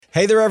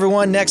Hey there,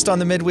 everyone. Next on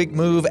the Midweek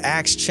Move,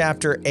 Acts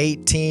chapter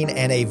 18,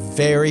 and a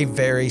very,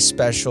 very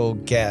special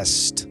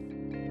guest.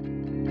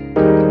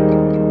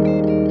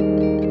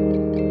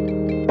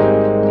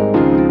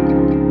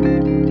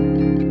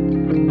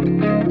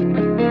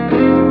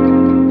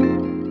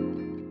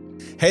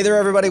 Hey there,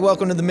 everybody.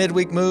 Welcome to the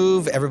Midweek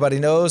Move. Everybody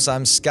knows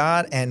I'm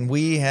Scott, and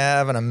we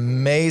have an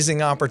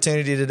amazing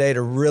opportunity today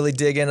to really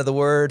dig into the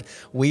Word.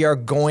 We are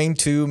going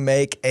to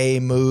make a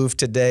move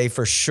today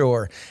for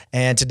sure.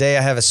 And today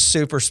I have a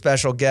super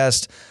special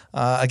guest.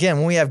 Again,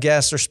 when we have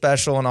guests, they're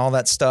special and all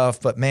that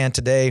stuff. But man,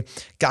 today,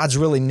 God's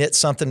really knit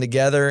something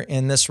together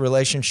in this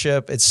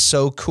relationship. It's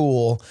so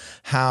cool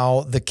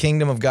how the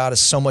kingdom of God is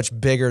so much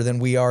bigger than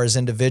we are as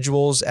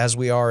individuals, as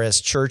we are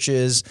as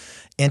churches,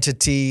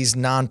 entities,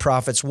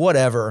 nonprofits,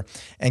 whatever.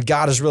 And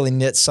God has really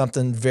knit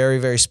something very,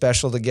 very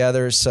special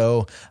together.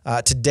 So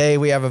today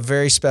we have a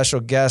very special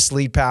guest,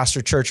 lead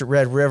pastor, Church at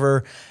Red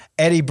River.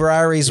 Eddie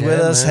Briery's with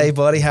us. Man. Hey,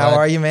 buddy, how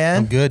are you, man?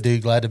 I'm good,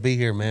 dude. Glad to be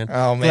here, man.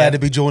 Oh, man. Glad to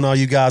be joining all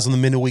you guys on the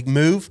Midweek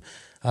Move.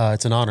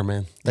 It's an honor,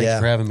 man. Thank you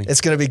for having me. It's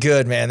going to be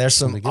good, man. There's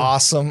some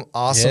awesome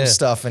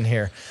stuff in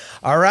here.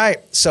 All right.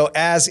 So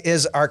as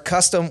is our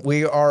custom,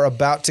 we are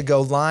about to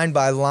go line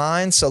by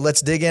line. So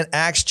let's dig in.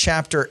 Acts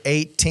chapter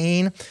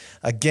 18.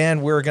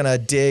 Again, we're going to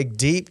dig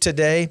deep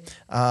today.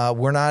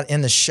 We're not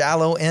in the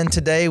shallow end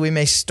today. We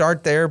may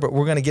start there, but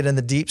we're going to get in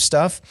the deep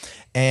stuff.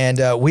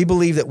 And we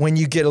believe that when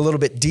you get a little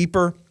bit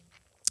deeper,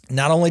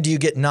 not only do you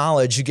get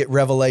knowledge, you get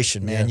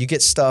revelation, man. You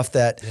get stuff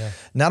that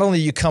not only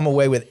you come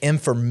away with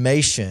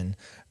information,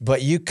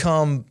 but you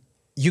come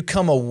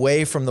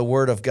away from the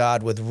Word of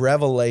God with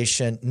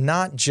revelation,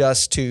 not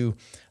just to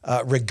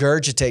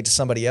regurgitate to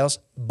somebody else,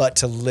 but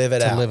to live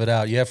it out. To live it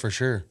out, yeah, for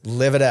sure.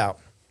 Live it out.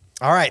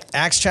 All right,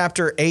 Acts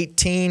chapter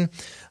 18,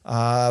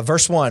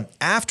 verse 1.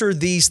 After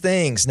these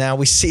things, now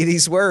we see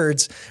these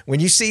words. When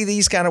you see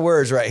these kind of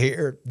words right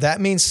here, that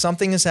means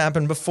something has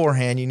happened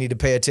beforehand you need to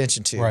pay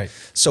attention to.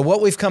 Right. So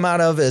what we've come out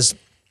of is,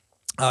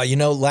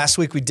 last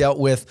week we dealt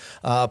with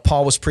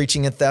Paul was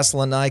preaching in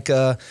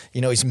Thessalonica.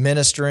 He's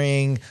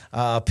ministering.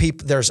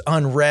 There's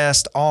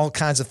unrest. All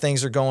kinds of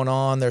things are going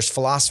on. There's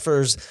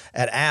philosophers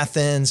at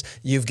Athens.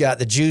 You've got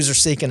the Jews are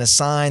seeking a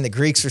sign. The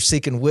Greeks are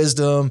seeking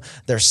wisdom.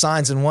 There's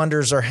signs and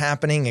wonders are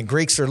happening, and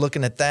Greeks are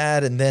looking at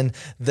that. And then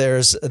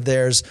there's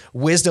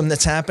wisdom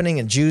that's happening,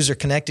 and Jews are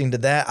connecting to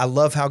that. I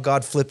love how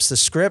God flips the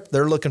script.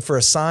 They're looking for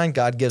a sign.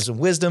 God gives them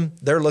wisdom.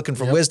 They're looking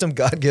for wisdom.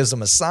 God gives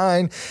them a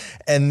sign.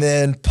 And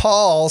then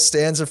Paul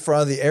stands in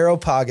front of the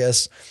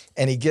Areopagus,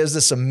 and he gives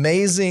this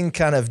amazing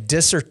kind of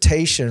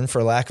dissertation,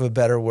 for lack of a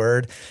better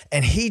word,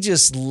 and he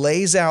just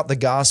lays out the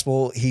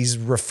gospel. He's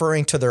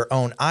referring to their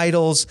own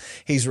idols.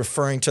 He's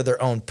referring to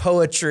their own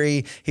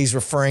poetry. He's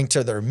referring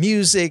to their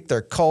music,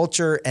 their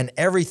culture, and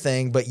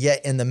everything. But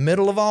yet in the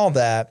middle of all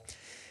that,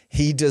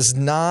 he does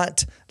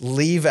not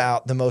leave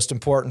out the most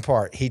important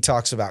part. He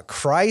talks about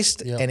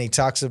Christ, and he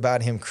talks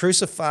about him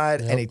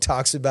crucified, and he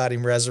talks about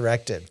him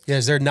resurrected. Yeah,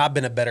 has there not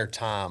been a better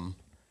time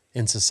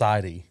in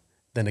society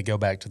than to go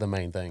back to the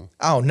main thing?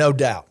 Oh, no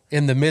doubt.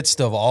 In the midst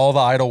of all the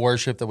idol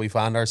worship that we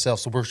find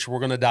ourselves, so we're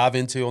going to dive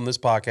into on this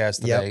podcast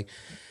today,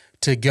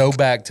 to go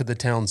back to the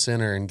town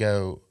center and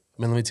go,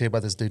 man, let me tell you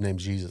about this dude named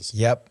Jesus.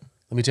 Yep.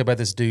 Let me tell you about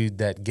this dude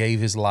that gave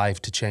his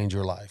life to change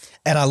your life.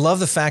 And I love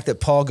the fact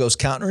that Paul goes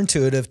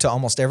counterintuitive to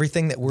almost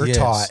everything that we're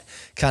taught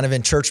kind of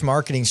in church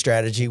marketing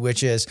strategy,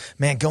 which is,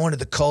 man, go into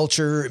the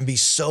culture and be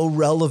so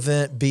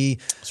relevant.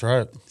 That's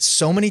right.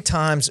 So many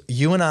times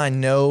you and I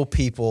know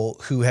people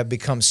who have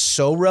become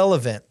so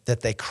relevant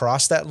that they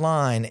cross that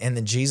line, and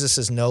then Jesus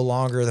is no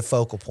longer the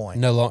focal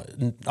point.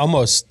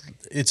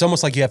 It's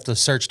almost like you have to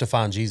search to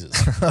find Jesus.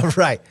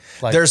 Right.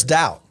 Like, there's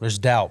doubt. There's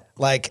doubt.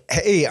 Like,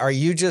 hey, are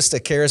you just a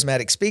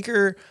charismatic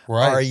speaker?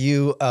 Right. Are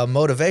you a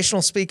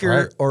motivational speaker?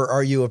 Right. Or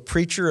are you a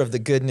preacher of the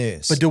good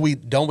news? But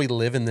don't we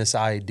live in this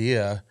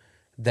idea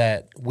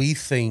that we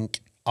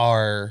think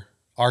our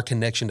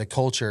connection to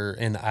culture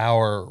and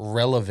our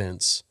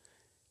relevance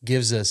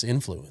gives us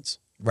influence?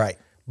 Right.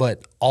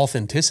 But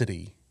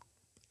authenticity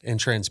and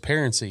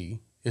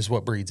transparency is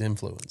what breeds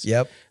influence.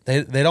 Yep.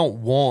 They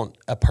don't want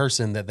a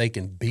person that they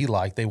can be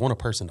like. They want a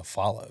person to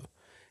follow.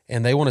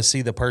 And they want to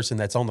see the person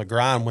that's on the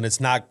grind when it's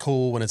not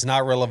cool, when it's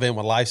not relevant,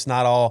 when life's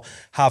not all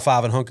high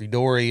five and hunky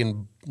dory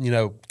and,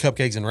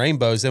 cupcakes and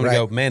rainbows. They want to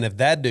go, man, if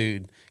that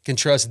dude can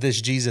trust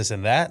this Jesus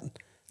and that,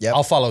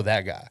 I'll follow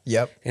that guy.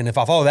 Yep. And if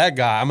I follow that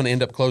guy, I'm going to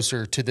end up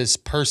closer to this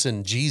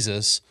person,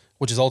 Jesus,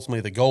 which is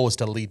ultimately the goal, is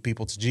to lead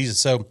people to Jesus.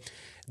 So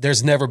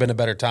there's never been a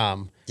better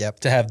time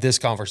to have this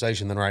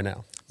conversation than right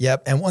now.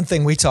 Yep. And one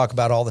thing we talk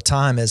about all the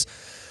time is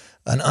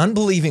an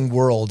unbelieving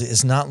world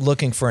is not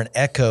looking for an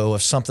echo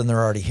of something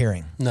they're already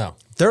hearing. No.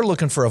 They're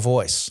looking for a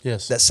voice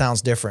that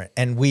sounds different.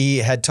 And we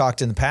had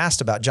talked in the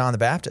past about John the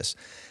Baptist.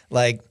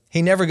 Like,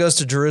 he never goes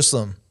to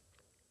Jerusalem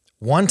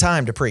one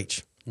time to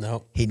preach.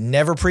 No. He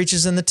never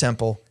preaches in the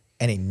temple,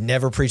 and he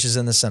never preaches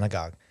in the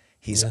synagogue.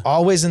 He's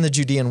always in the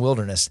Judean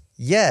wilderness.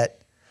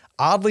 Yet,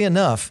 oddly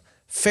enough,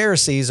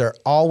 Pharisees are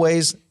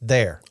always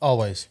there.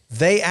 Always.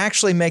 They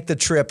actually make the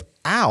trip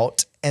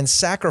out and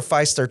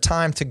sacrifice their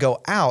time to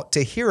go out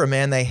to hear a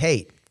man they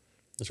hate.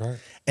 That's right.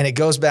 And it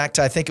goes back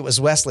to, I think it was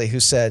Wesley who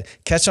said,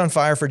 catch on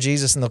fire for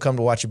Jesus and they'll come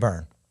to watch you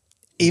burn,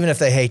 even if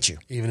they hate you.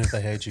 Even if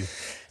they hate you.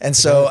 And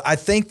so I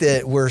think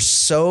that we're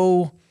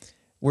so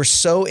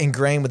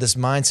ingrained with this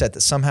mindset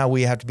that somehow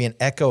we have to be an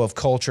echo of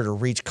culture to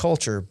reach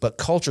culture, but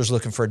culture's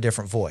looking for a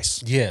different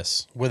voice.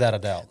 Yes, without a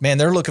doubt. Man,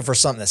 they're looking for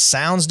something that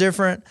sounds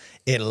different.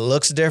 It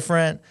looks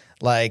different.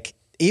 Like,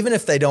 even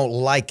if they don't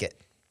like it.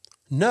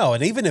 No,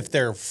 and even if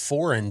they're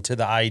foreign to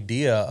the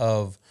idea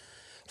of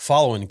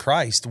following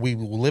Christ, we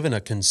live in a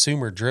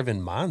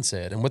consumer-driven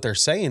mindset. And what they're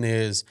saying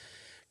is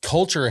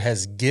culture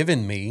has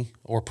given me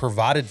or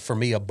provided for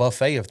me a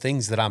buffet of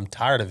things that I'm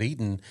tired of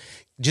eating.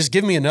 Just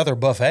give me another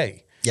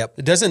buffet. Yep.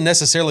 It doesn't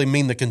necessarily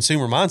mean the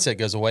consumer mindset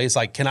goes away. It's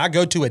like, can I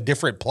go to a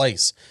different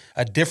place,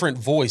 a different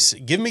voice?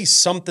 Give me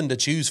something to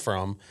choose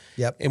from.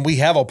 Yep. And we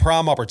have a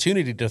prime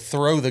opportunity to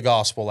throw the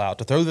gospel out,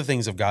 to throw the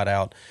things of God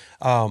out.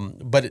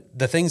 But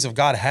the things of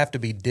God have to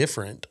be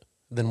different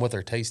than what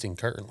they're tasting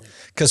currently.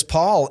 Because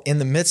Paul, in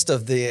the midst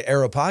of the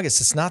Areopagus,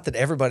 it's not that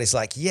everybody's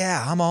like,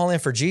 yeah, I'm all in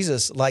for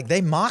Jesus. Like,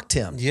 they mocked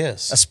him.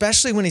 Yes.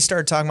 Especially when he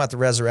started talking about the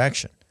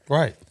resurrection.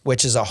 Right.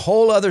 Which is a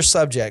whole other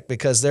subject,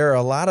 because there are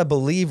a lot of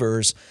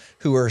believers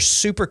who are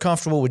super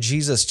comfortable with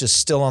Jesus just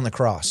still on the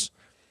cross.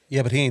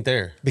 Yeah, but he ain't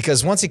there.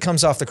 Because once he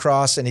comes off the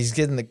cross and he's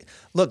getting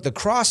the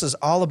cross is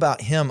all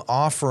about him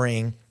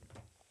offering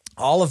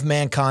all of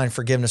mankind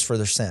forgiveness for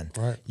their sin.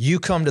 Right. You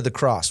come to the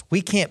cross.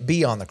 We can't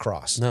be on the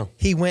cross. No.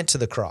 He went to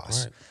the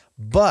cross. Right.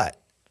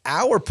 But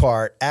our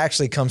part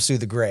actually comes through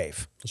the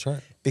grave. That's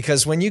right.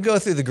 Because when you go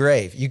through the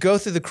grave, you go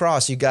through the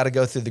cross, you got to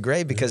go through the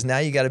grave, because now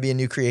you got to be a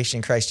new creation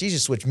in Christ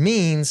Jesus, which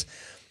means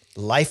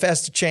life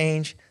has to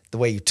change. The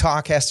way you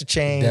talk has to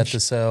change. Death to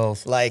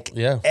self. Like,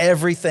 Yeah.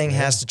 everything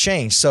has to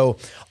change. So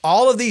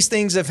all of these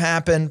things have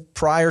happened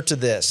prior to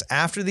this.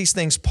 After these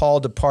things, Paul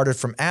departed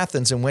from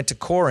Athens and went to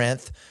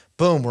Corinth.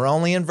 Boom, we're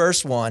only in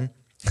verse 1.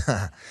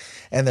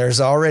 And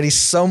there's already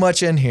so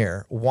much in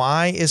here.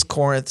 Why is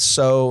Corinth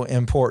so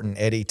important,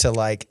 Eddie, to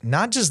like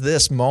not just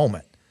this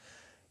moment,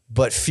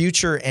 but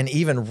future and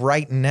even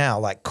right now?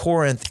 Like,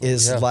 Corinth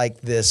is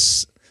like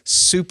this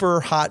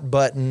super hot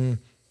button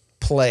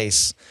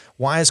place.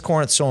 Why is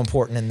Corinth so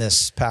important in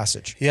this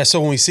passage? Yeah, so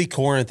when we see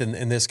Corinth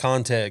in this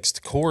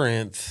context,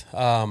 Corinth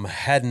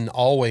hadn't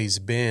always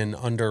been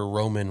under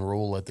Roman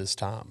rule at this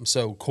time.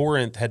 So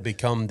Corinth had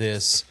become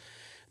this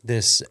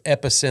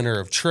epicenter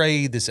of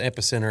trade, this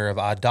epicenter of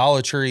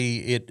idolatry.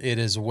 It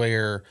is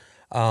where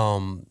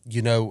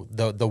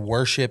the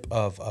worship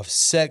of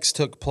sex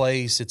took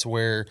place. It's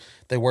where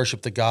they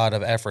worship the god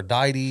of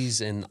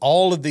Aphrodite and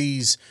all of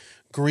these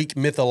Greek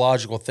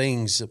mythological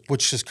things,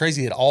 which is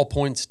crazy. It all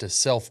points to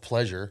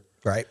self-pleasure.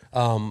 Right.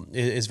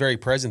 Is very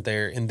present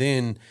there. And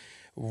then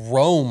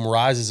Rome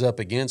rises up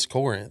against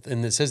Corinth,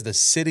 and it says the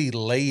city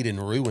laid in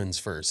ruins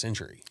for a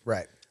century.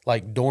 Right.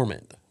 Like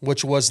dormant,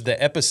 which was the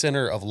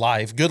epicenter of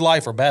life, good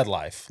life or bad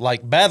life.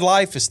 Like, bad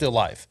life is still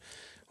life.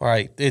 All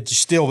right. It's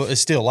still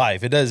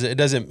life.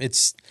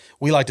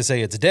 We like to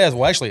say it's death.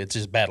 Well, actually it's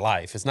just bad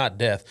life. It's not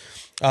death.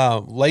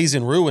 Lays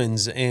in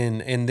ruins.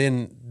 And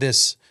then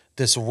this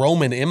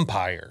Roman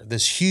Empire,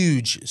 this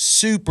huge,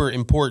 super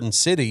important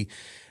city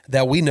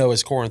that we know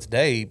as Corinth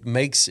today,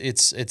 makes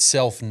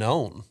itself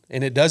known.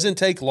 And it doesn't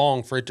take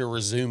long for it to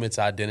resume its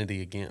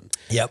identity again.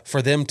 Yep.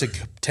 For them to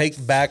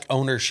take back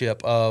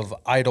ownership of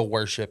idol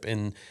worship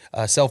and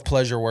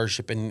self-pleasure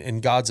worship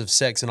and gods of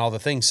sex and all the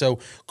things. So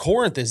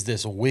Corinth is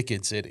this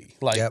wicked city.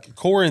 Like,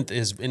 Corinth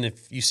is, and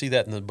if you see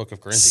that in the book of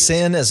Corinthians.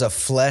 Sin is a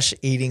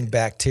flesh-eating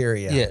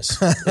bacteria.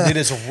 Yes. And it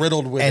is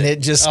riddled with and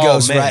it just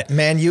goes right.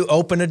 Man, you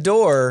open a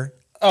door.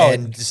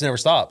 And it just never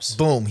stops.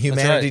 Boom,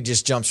 humanity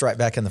just jumps right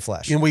back in the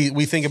flesh. And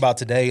we think about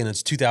today, and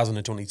it's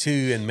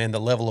 2022, and man, the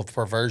level of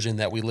perversion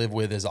that we live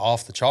with is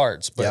off the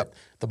charts. But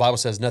the Bible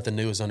says nothing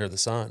new is under the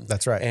sun.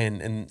 That's right.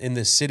 And in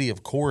this city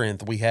of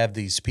Corinth, we have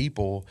these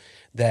people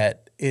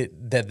that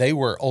they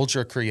were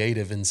ultra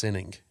creative in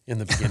sinning in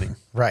the beginning.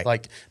 Right.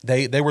 Like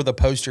they were the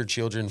poster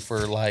children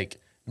for like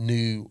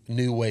new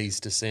ways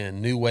to sin,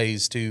 new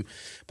ways to,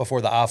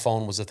 before the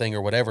iPhone was a thing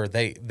or whatever,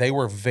 they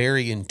were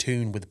very in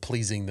tune with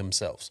pleasing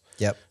themselves.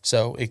 Yep.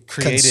 So it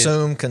created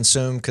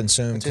consume.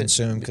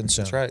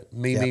 That's right.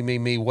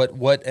 Me.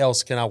 What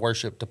else can I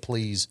worship to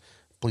please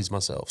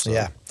myself? So.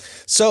 Yeah.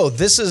 So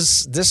this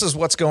is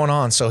what's going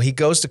on. So he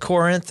goes to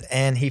Corinth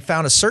and he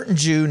found a certain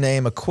Jew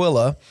named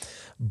Aquila,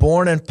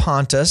 born in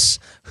Pontus,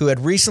 who had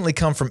recently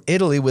come from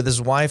Italy with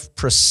his wife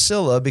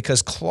Priscilla,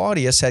 because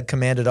Claudius had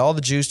commanded all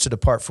the Jews to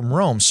depart from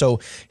Rome. So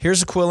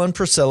here's Aquila and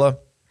Priscilla.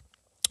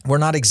 We're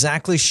not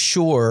exactly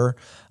sure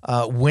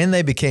when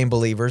they became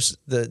believers.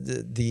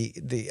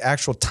 The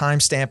actual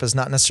timestamp is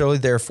not necessarily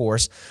there for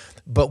us,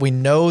 but we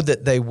know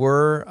that they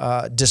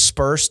were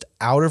dispersed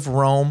out of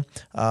Rome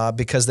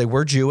because they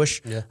were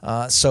Jewish.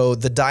 Yeah. So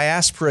the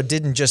diaspora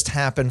didn't just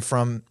happen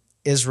from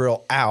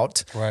Israel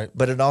out, right,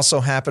 but it also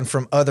happened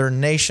from other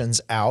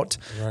nations out.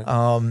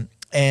 Right.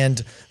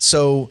 And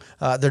so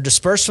they're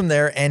dispersed from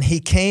there, and he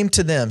came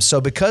to them.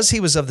 So because he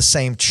was of the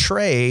same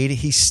trade,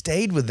 he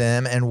stayed with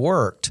them and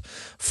worked.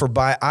 For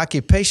by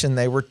occupation,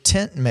 they were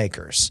tent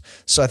makers.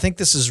 So I think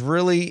this is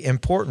really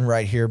important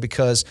right here,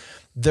 because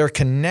their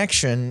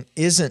connection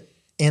isn't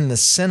in the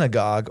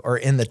synagogue or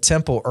in the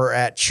temple or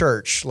at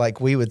church like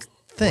we would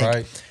think.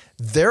 Right.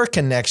 Their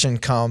connection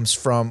comes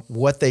from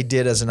what they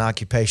did as an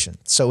occupation.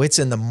 So it's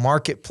in the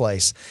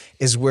marketplace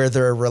is where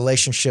their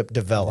relationship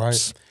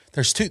develops. Right.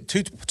 There's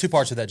two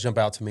parts of that jump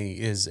out to me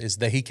is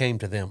that he came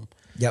to them.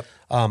 Yep.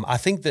 I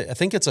think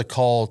it's a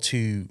call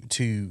to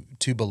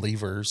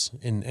believers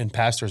and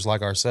pastors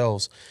like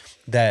ourselves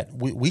that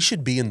we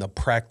should be in the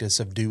practice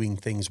of doing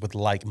things with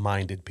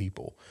like-minded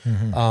people.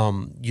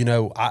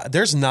 Mm-hmm.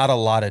 There's not a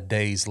lot of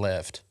days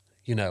left.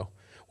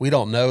 We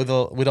don't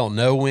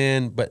know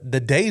when, but the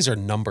days are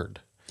numbered.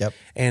 Yep.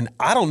 And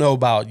I don't know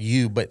about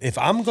you, but if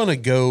I'm going to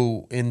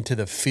go into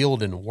the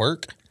field and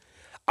work,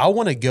 I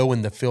want to go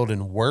in the field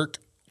and work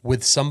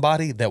with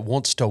somebody that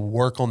wants to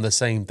work on the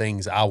same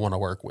things I want to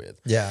work with.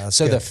 Yeah.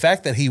 So good. the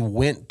fact that he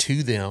went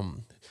to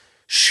them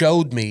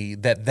showed me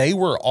that they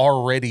were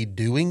already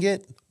doing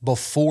it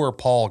before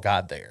Paul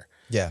got there.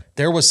 Yeah.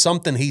 There was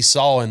something he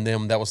saw in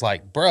them that was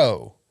like,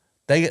 bro,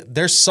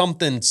 there's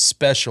something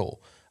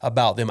special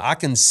about them. I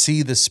can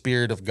see the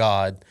Spirit of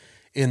God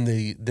in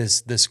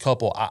this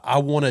couple. I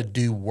want to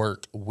do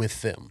work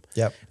with them.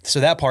 Yep.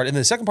 So that part. And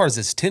the second part is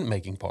this tent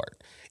making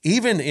part.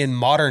 Even in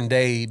modern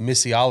day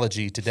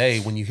missiology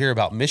today, when you hear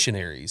about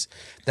missionaries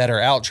that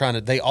are out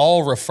they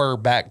all refer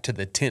back to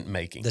the tent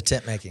making. The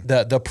tent making.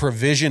 The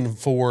provision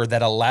for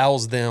that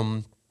allows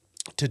them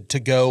to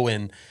go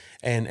and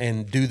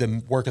do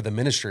the work of the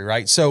ministry,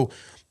 right? So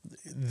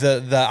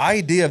the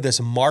idea of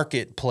this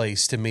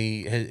marketplace to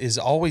me has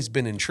always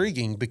been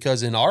intriguing,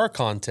 because in our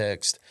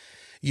context,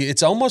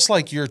 it's almost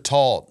like you're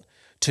taught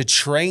to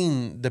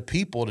train the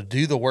people to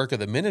do the work of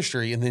the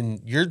ministry, and then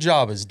your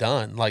job is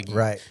done. Like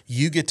right.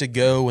 You get to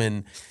go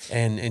and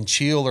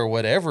chill or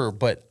whatever.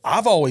 But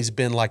I've always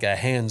been like a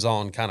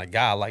hands-on kind of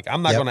guy. Like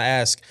I'm not going to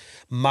ask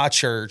my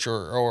church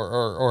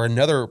or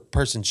another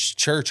person's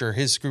church or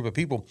his group of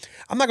people.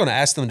 I'm not going to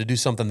ask them to do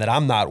something that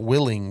I'm not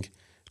willing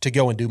to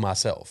go and do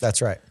myself.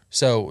 That's right.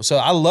 So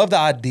I love the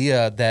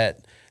idea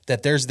that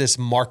there's this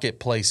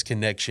marketplace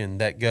connection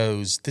that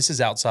goes, this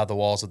is outside the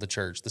walls of the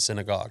church, the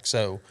synagogue.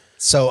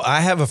 So I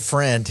have a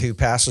friend who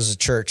pastors a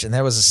church, and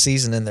there was a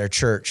season in their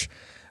church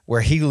where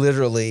he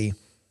literally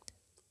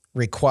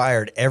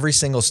required every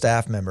single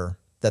staff member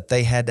that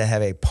they had to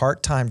have a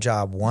part-time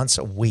job once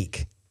a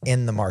week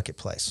in the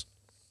marketplace.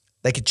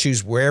 They could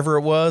choose wherever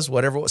it was,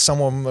 whatever it was.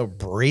 Some of them were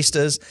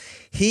baristas.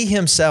 He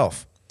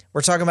himself,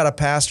 we're talking about a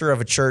pastor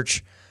of a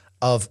church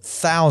of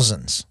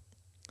thousands,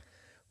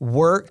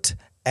 worked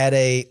at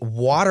a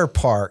water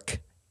park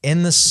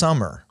in the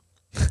summer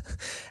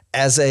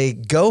as a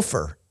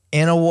gopher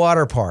in a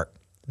water park.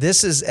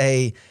 This is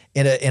in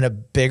a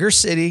bigger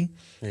city.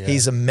 Yeah.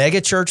 He's a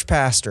mega church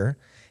pastor.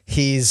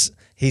 He's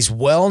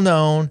well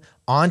known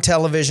on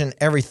television,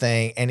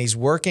 everything, and he's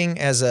working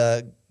as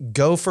a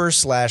gopher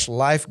 /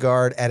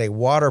 lifeguard at a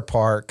water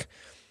park.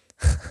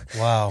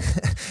 Wow.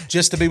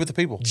 Just to be with the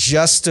people.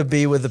 Just to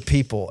be with the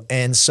people.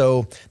 And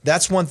so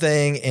that's one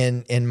thing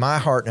in my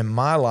heart and in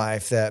my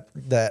life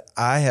that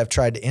I have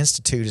tried to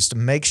institute, is to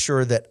make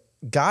sure that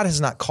God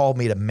has not called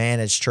me to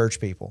manage church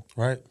people.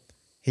 Right.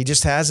 He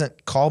just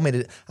hasn't called me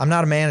to. I'm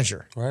not a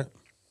manager. Right.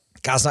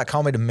 God's not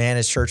called me to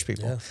manage church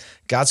people. Yeah.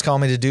 God's called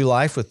me to do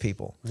life with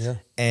people. Yeah.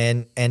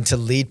 And to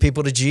lead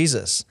people to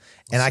Jesus.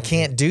 And I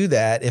can't do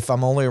that if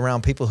I'm only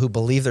around people who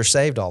believe they're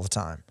saved all the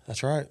time.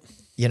 That's right.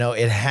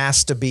 It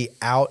has to be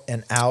out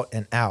and out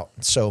and out.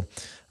 So,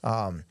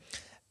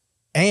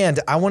 and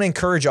I want to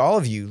encourage all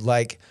of you,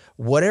 like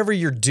whatever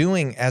you're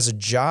doing as a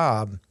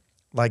job,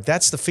 like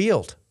that's the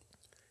field.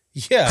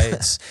 Yeah,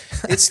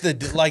 it's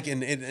the like,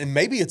 and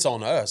maybe it's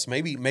on us.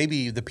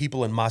 Maybe the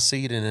people in my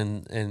seat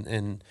and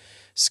in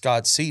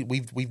Scott's seat,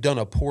 we've done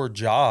a poor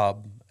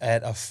job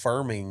at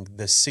affirming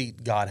the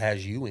seat God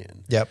has you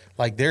in. Yep.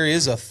 Like there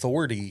is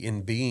authority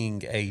in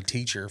being a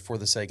teacher for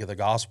the sake of the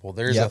gospel.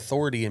 There is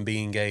authority in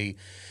being a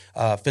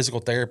physical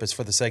therapist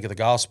for the sake of the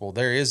gospel.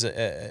 There is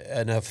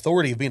an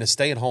authority of being a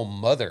stay-at-home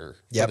mother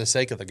for the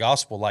sake of the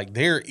gospel. Like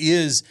there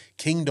is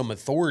kingdom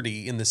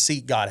authority in the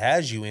seat God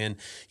has you in.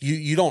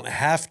 You don't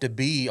have to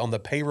be on the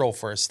payroll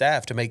for a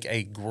staff to make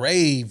a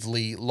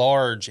gravely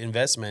large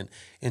investment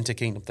into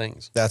kingdom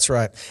things. That's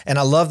right. And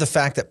I love the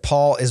fact that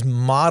Paul is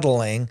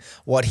modeling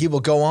what he will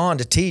go on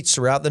to teach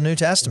throughout the New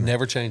Testament. It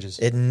never changes.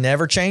 It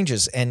never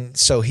changes. And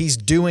so he's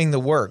doing the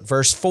work.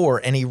 Verse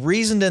 4, and he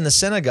reasoned in the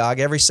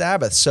synagogue every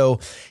Sabbath. So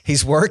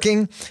he's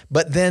working,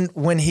 but then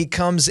when he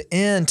comes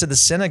into the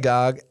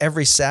synagogue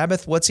every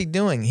Sabbath, what's he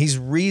doing? He's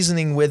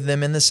reasoning with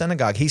them in the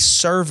synagogue. He's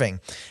serving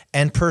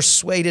and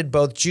persuaded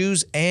both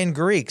Jews and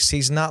Greeks.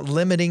 He's not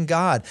limiting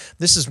God.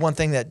 This is one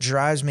thing that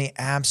drives me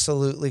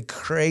absolutely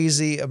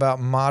crazy about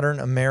modern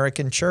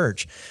American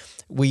church.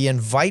 We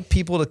invite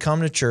people to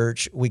come to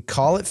church. We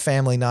call it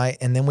family night,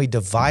 and then we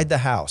divide the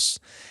house.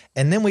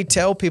 And then we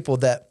tell people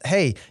that,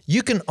 hey,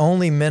 you can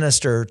only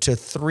minister to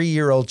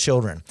 3-year-old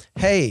children.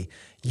 Hey,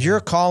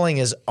 your calling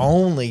is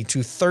only to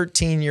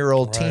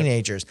 13-year-old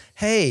teenagers.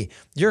 Hey,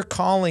 your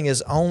calling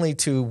is only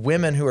to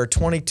women who are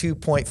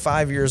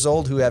 22.5 years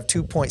old who have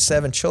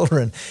 2.7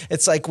 children.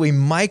 It's like we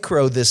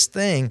micro this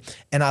thing.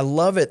 And I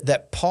love it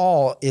that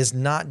Paul is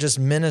not just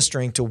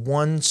ministering to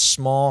one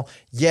small,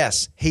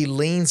 yes, he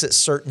leans at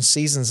certain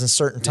seasons and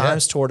certain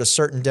times toward a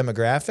certain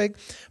demographic,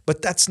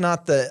 but that's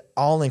not the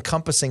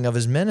all-encompassing of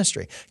his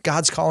ministry.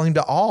 God's calling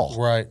to all.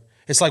 Right.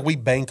 It's like we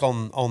bank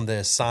on the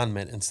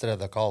assignment instead of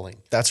the calling.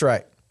 That's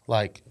right.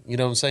 Like, you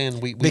know what I'm saying?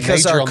 We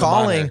Because major our on the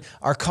calling, minor.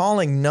 our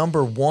calling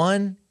number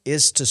one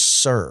is to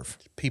serve.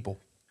 People.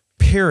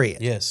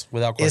 Period. Yes,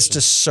 without question. Is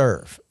to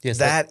serve. Yes,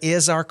 that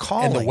is our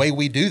calling. And the way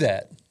we do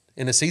that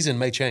in a season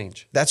may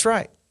change, That's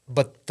right.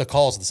 but the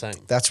call's the same.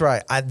 That's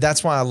right.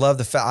 That's why I love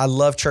I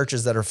love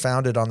churches that are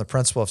founded on the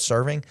principle of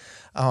serving,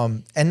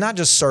 and not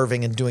just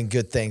serving and doing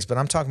good things, but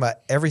I'm talking about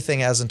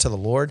everything as unto the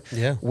Lord.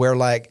 Yeah. Where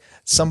like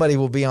somebody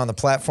will be on the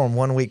platform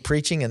one week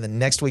preaching, and the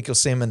next week you'll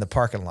see them in the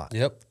parking lot.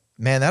 Yep.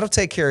 Man, that'll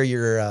take care of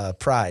your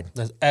pride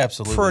That's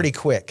absolutely. pretty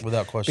quick.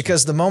 Without question.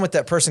 Because the moment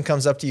that person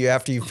comes up to you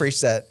after you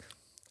preach that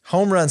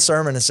home run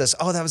sermon and says,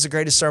 "Oh, that was the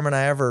greatest sermon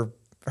I ever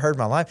heard in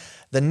my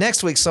life," the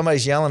next week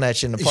somebody's yelling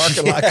at you in the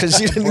parking lot because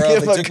you didn't Bro,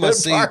 give they a took my good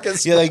seat. parking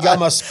spot. Yeah, they got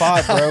my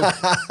spot, bro.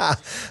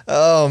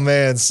 Oh,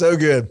 man, so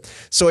good.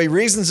 So he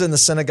reasons in the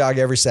synagogue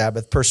every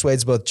Sabbath,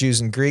 persuades both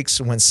Jews and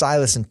Greeks. When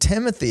Silas and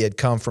Timothy had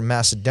come from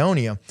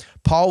Macedonia,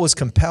 Paul was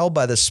compelled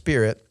by the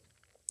Spirit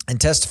and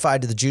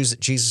testified to the Jews that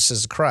Jesus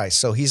is the Christ.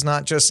 So he's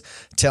not just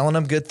telling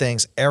them good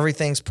things.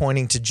 Everything's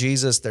pointing to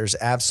Jesus. There's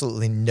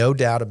absolutely no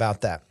doubt about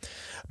that.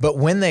 But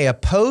when they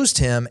opposed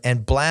him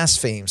and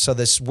blasphemed, so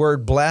this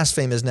word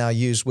blaspheme is now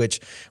used,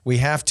 which we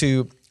have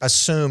to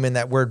assume in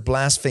that word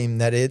blaspheme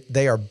that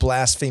they are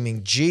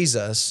blaspheming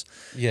Jesus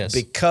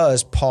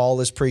because Paul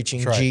is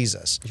preaching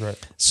Jesus. That's right.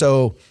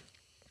 So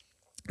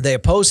they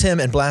opposed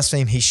him and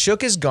blasphemed. He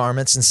shook his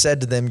garments and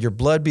said to them, "Your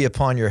blood be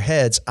upon your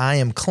heads. I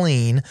am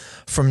clean.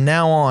 From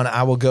now on,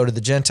 I will go to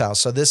the Gentiles."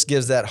 So this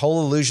gives that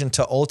whole allusion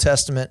to Old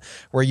Testament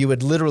where you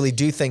would literally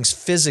do things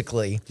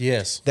physically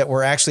that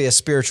were actually a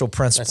spiritual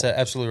principle. That's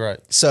absolutely right.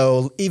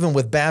 So even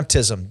with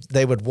baptism,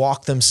 they would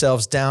walk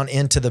themselves down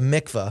into the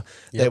mikveh.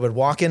 They would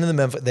walk into the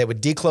mikveh. They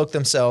would decloak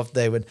themselves.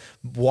 They would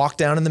walk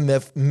down in the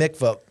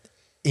mikveh,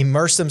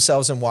 immerse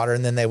themselves in water,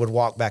 and then they would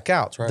walk back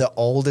out. Right. The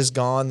old is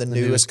gone. The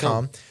new has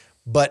come.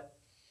 But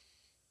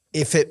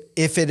if it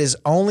is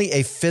only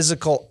a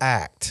physical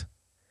act,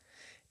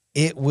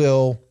 it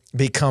will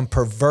become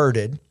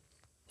perverted.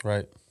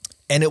 Right.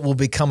 And it will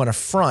become an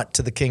affront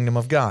to the kingdom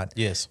of God.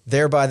 Yes.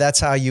 Thereby, that's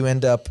how you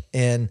end up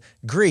in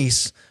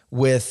Greece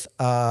with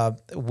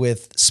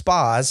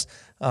spas,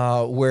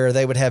 where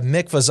they would have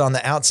mikvahs on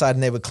the outside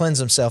and they would cleanse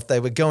themselves. They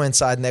would go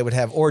inside and they would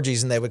have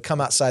orgies and they would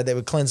come outside. They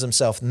would cleanse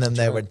themselves and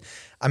then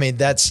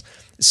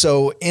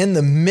so in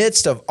the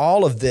midst of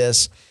all of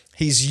this,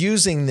 he's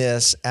using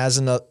this as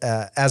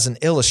an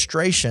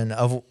illustration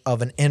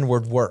of an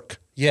inward work.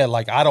 Yeah,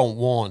 like I don't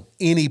want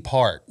any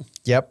part.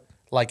 Yep.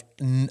 Like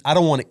I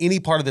don't want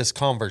any part of this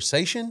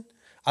conversation.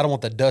 I don't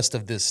want the dust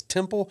of this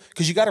temple.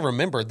 Because you got to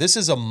remember, this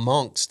is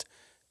amongst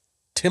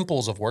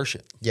temples of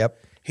worship. Yep.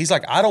 He's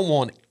like, I don't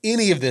want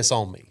any of this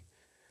on me.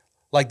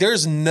 Like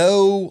there's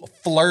no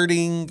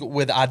flirting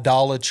with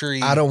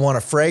idolatry. I don't want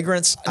a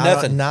fragrance.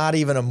 Nothing. Not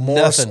even a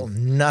morsel.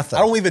 Nothing.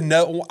 I don't even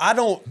know. I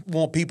don't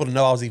want people to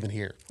know I was even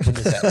here when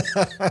this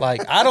happened.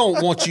 Like, I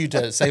don't want you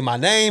to say my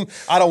name.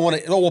 I don't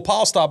want to. Oh, well,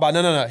 Paul stopped by.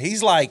 No.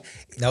 He's like,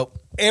 nope.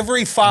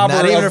 Every fiber.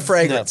 Not even a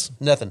fragrance.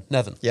 Nothing.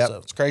 Yep. So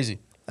it's crazy.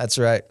 That's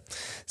right.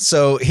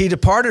 So he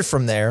departed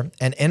from there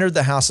and entered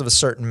the house of a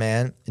certain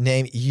man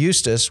named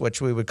Eustace,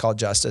 which we would call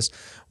Justus,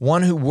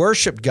 one who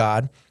worshiped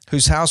God,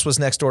 whose house was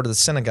next door to the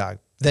synagogue.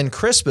 Then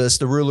Crispus,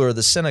 the ruler of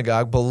the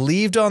synagogue,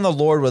 believed on the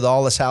Lord with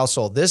all his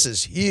household. This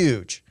is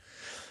huge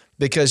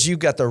because you've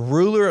got the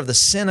ruler of the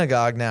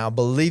synagogue now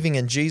believing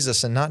in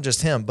Jesus, and not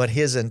just him, but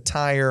his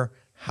entire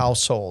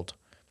household.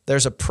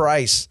 There's a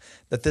price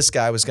that this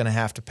guy was going to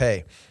have to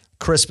pay.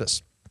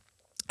 Crispus.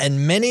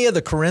 And many of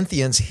the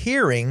Corinthians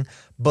hearing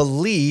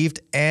believed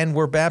and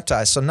were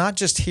baptized. So not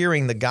just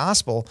hearing the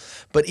gospel,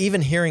 but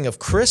even hearing of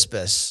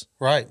Crispus,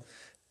 right?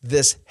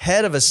 This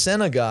head of a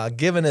synagogue,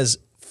 giving his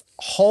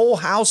whole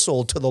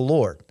household to the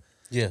Lord.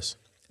 Yes.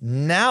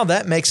 Now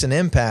that makes an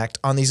impact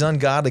on these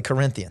ungodly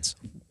Corinthians.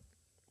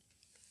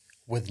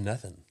 With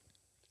nothing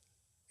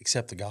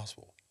except the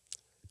gospel.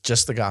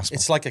 Just the gospel.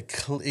 It's like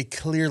it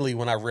clearly,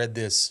 when I read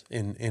this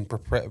in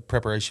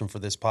preparation for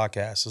this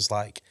podcast, it's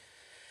like,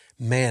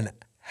 man,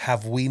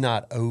 have we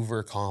not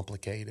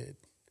overcomplicated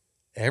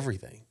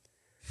everything?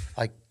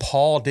 Like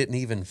Paul didn't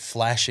even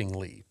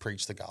flashingly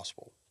preach the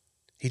gospel.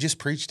 He just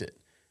preached it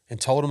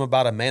and told him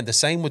about a man. The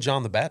same with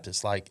John the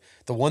Baptist, like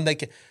the one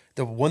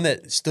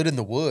that stood in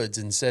the woods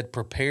and said,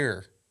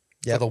 prepare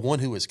for the one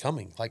who is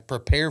coming. Like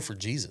prepare for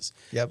Jesus.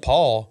 Yep.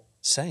 Paul,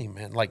 same,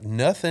 man. Like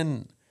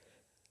nothing.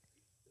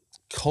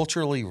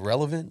 culturally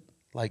relevant.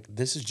 Like,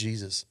 this is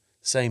Jesus,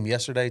 same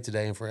yesterday,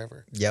 today, and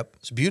forever. Yep.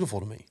 It's beautiful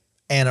to me.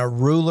 And a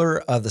ruler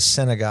of the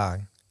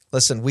synagogue.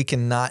 Listen, we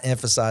cannot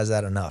emphasize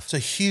that enough. It's a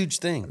huge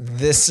thing.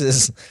 This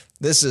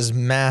is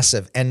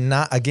massive. And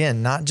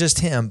not just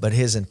him, but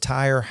his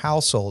entire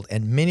household.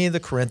 And many of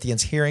the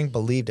Corinthians hearing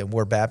believed and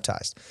were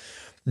baptized.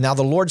 Now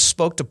the Lord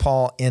spoke to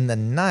Paul in the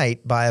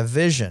night by a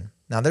vision.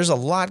 Now there's a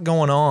lot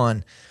going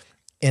on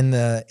in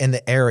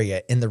the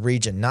area, in the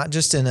region, not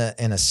just in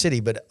a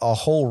city, but a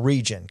whole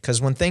region. Because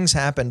when things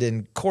happened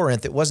in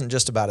Corinth, it wasn't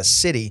just about a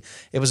city,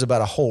 it was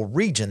about a whole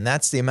region.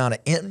 That's the amount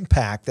of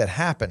impact that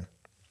happened.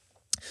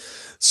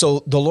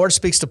 So the Lord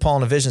speaks to Paul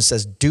in a vision,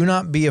 says, "Do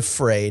not be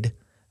afraid,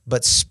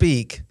 but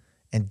speak,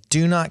 and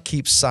do not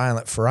keep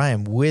silent, for I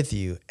am with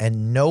you,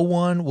 and no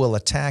one will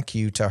attack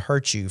you to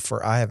hurt you,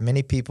 for I have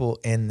many people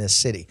in this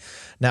city."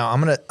 Now,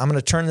 I'm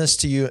gonna turn this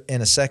to you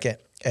in a second,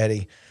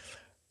 Eddie,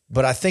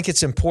 but I think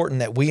it's important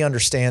that we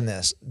understand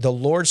this. The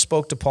Lord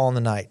spoke to Paul in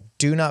the night,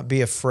 "Do not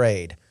be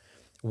afraid."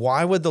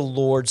 Why would the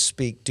Lord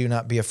speak, "Do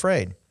not be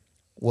afraid"?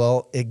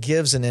 Well, it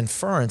gives an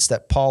inference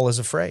that Paul is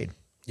afraid.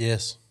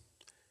 Yes.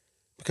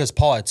 Because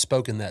Paul had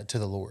spoken that to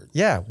the Lord.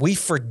 Yeah, we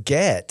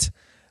forget.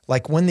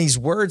 Like when these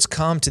words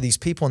come to these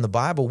people in the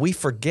Bible, we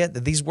forget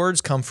that these words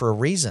come for a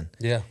reason.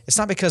 Yeah. It's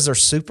not because they're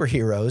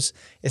superheroes.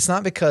 It's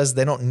not because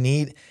they don't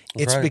need,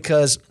 it's Right.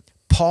 because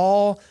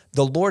Paul,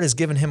 the Lord has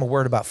given him a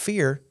word about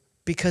fear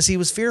because he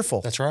was fearful.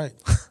 That's right.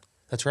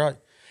 That's right.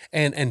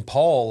 And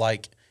Paul,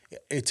 like,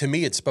 to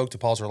me, it spoke to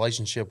Paul's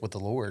relationship with the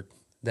Lord,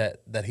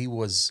 that he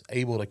was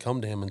able to come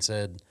to him and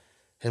said,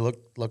 "Hey,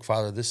 look,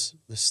 Father, this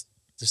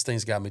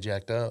thing's got me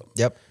jacked up.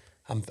 Yep.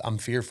 I'm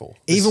fearful."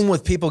 Even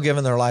with people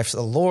giving their life to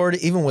the Lord,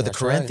 even with the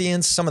That's right.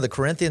 Corinthians, some of the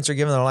Corinthians are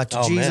giving their life to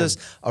Oh, Jesus.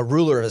 man. A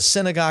ruler of a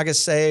synagogue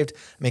is saved.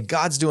 I mean,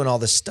 God's doing all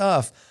this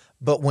stuff.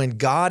 But when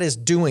God is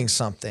doing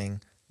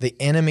something, the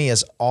enemy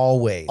is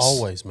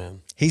Always,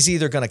 man. He's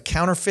either going to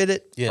counterfeit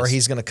it Yes. or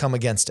he's going to come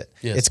against it.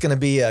 Yes. It's going to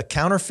be a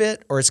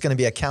counterfeit or it's going to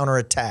be a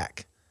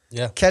counterattack.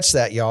 Yeah. Catch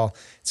that, y'all.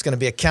 It's going to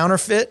be a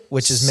counterfeit,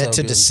 which is meant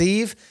So to good.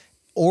 deceive,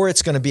 or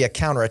it's going to be a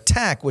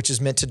counterattack, which is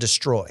meant to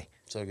destroy.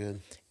 So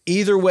good.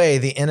 Either way,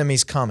 the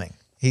enemy's coming.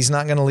 He's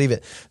not going to leave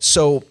it.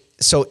 So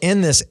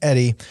in this,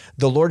 Eddie,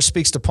 the Lord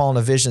speaks to Paul in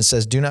a vision,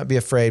 says, "Do not be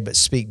afraid, but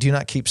speak. Do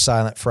not keep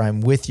silent, for I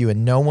am with you,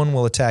 and no one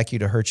will attack you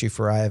to hurt you,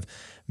 for I have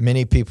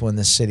many people in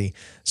this city."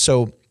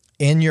 So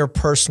in your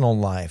personal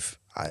life,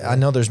 I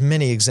know there's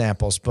many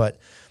examples, but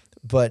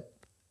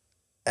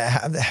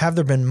have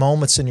there been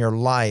moments in your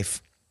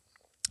life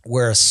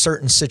where a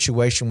certain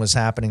situation was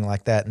happening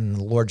like that and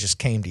the Lord just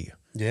came to you?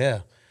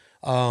 Yeah.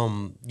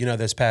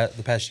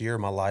 The past year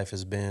of my life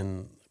has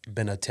been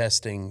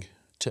attesting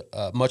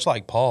to, much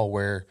like Paul,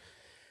 where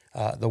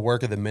the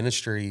work of the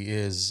ministry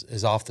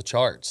is off the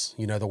charts.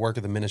 You know, the work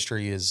of the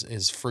ministry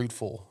is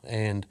fruitful,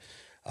 and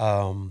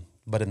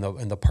but in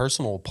the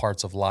personal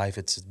parts of life,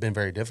 it's been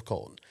very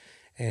difficult.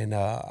 And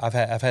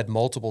I've had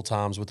multiple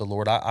times with the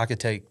Lord. I could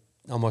take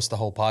almost the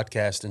whole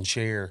podcast and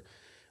share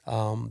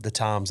the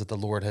times that the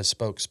Lord has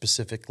spoke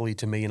specifically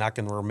to me, and I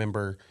can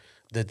remember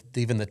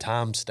even the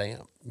time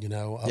stamp,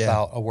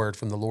 about a word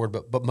from the Lord.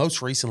 But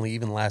most recently,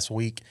 even last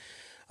week,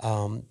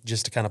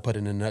 just to kind of put it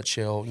in a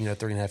nutshell,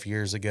 3.5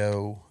 years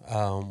ago,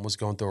 was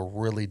going through a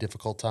really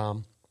difficult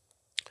time.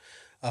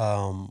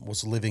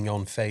 Was living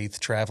on faith,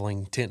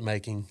 traveling, tent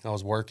making. I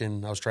was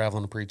working, I was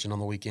traveling and preaching on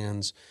the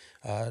weekends,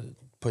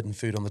 putting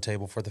food on the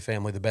table for the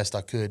family the best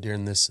I could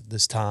during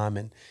this time,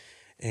 and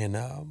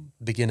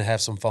begin to have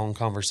some phone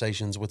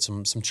conversations with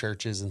some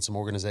churches and some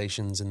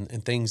organizations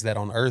and things that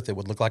on earth it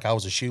would look like I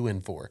was a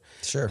shoe-in for.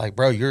 Sure. Like,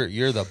 bro,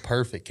 you're the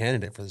perfect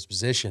candidate for this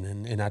position.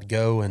 And I'd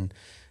go and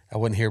I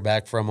wouldn't hear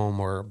back from them,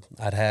 or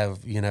I'd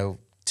have,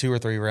 2 or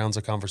 3 rounds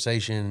of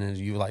conversation, and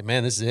you were like,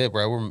 "Man, this is it,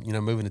 bro.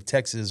 We're, moving to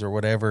Texas or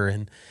whatever."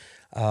 And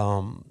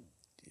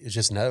it's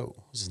just no.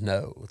 It's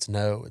no. It's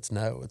no. It's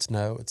no. It's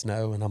no. It's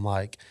no. And I'm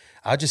like,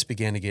 I just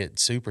began to get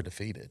super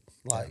defeated,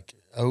 like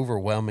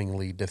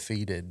overwhelmingly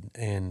defeated.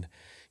 And,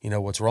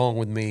 what's wrong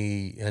with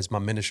me? Has my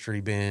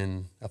ministry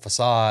been a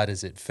facade?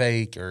 Is it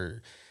fake?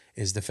 Or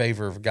is the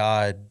favor of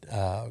God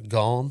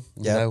gone?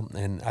 You know?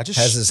 And I just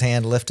Has his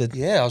hand lifted?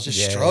 I was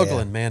just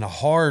struggling, man. A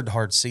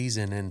hard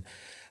season, and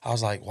I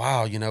was like,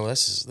 wow,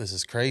 this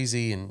is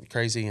crazy.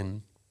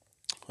 And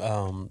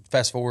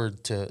fast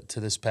forward to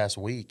this past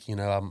week,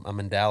 I'm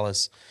in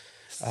Dallas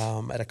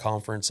at a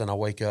conference, and I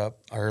wake up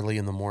early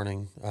in the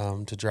morning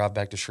to drive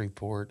back to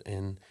Shreveport.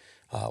 And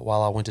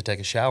while I went to take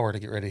a shower to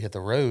get ready to hit the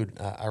road,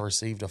 I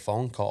received a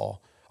phone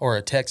call, or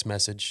a text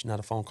message, not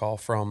a phone call,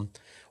 from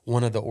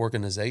one of the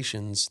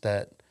organizations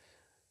that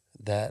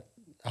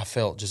I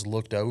felt just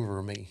looked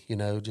over me,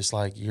 just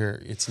like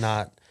it's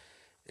not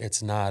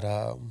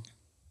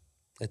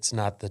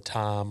the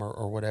time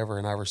or whatever.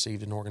 And I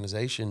received an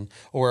organization,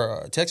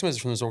 or a text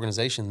message from this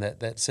organization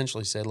that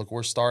essentially said, "Look,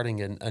 we're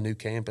starting a new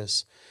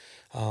campus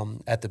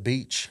at the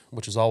beach,"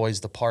 which is always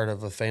the part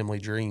of a family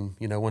dream.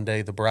 One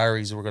day the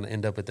Briaries were going to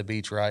end up at the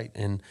beach, right?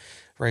 And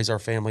raise our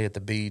family at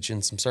the beach.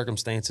 And some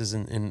circumstances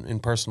in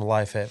personal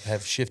life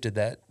have shifted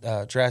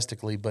that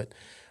drastically. But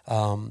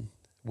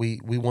we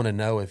want to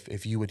know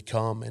if you would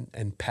come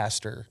and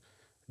pastor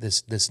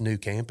this new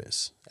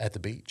campus at the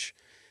beach.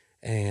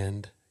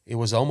 And it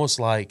was almost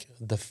like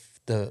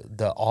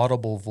the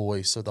audible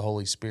voice of the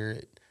Holy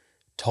Spirit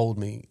told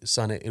me,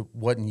 son, it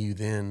wasn't you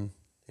then,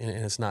 and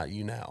it's not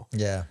you now.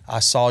 Yeah. I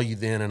saw you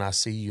then and I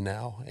see you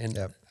now. And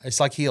Yep. it's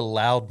like he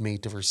allowed me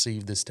to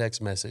receive this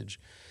text message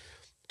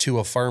to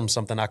affirm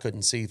something I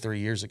couldn't see 3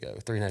 years ago,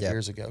 3.5 Yep.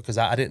 years ago, because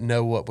I didn't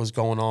know what was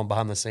going on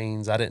behind the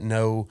scenes. I didn't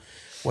know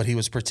what he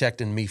was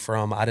protecting me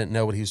from. I didn't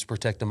know what he was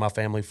protecting my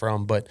family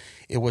from, but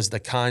it was the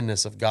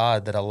kindness of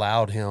God that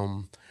allowed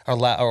him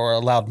or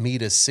allowed me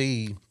to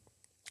see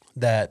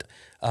that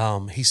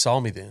he saw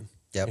me then.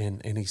 Yep.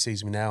 And he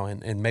sees me now.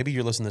 And maybe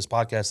you're listening to this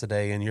podcast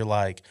today and you're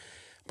like,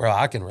 bro,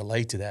 I can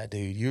relate to that,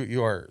 dude.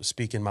 You are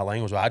speaking my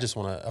language. I just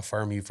want to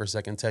affirm you for a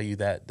second, tell you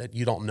that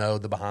you don't know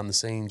the behind the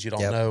scenes. You don't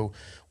Yep. know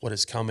what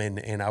is coming.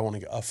 And I want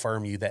to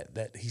affirm you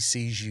that he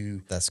sees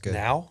you That's good.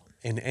 now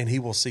and he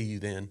will see you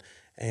then.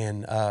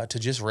 And to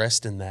just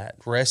rest in that,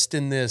 rest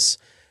in this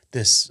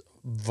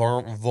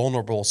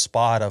vulnerable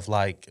spot of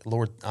like,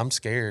 Lord, I'm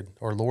scared,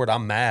 or Lord,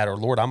 I'm mad, or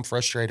Lord, I'm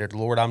frustrated,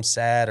 Lord, I'm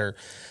sad, or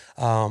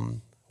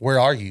where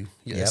are you?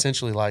 Yep.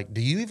 Essentially, like, do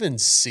you even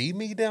see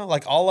me now?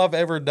 Like, all I've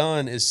ever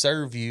done is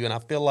serve you, and I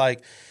feel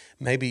like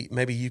maybe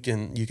you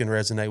can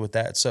resonate with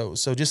that. So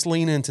just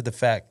lean into the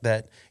fact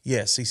that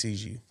yes, he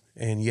sees you,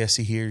 and yes,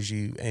 he hears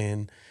you,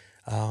 and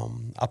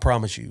I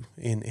promise you,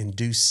 in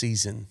due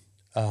season,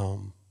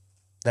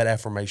 that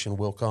affirmation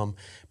will come,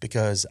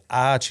 because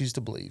I choose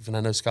to believe, and I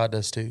know Scott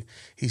does too.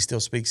 He still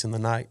speaks in the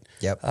night.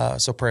 Yep.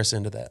 So press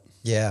into that.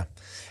 Yeah.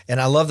 And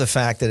I love the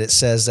fact that it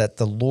says that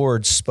the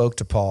Lord spoke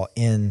to Paul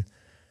in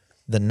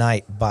the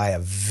night by a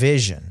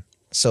vision.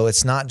 So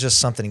it's not just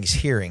something he's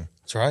hearing.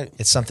 That's right.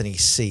 It's something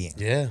he's seeing.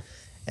 Yeah.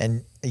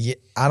 And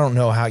I don't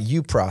know how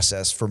you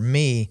process. For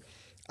me,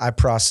 I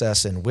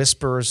process in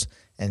whispers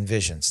and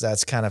visions.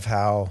 That's kind of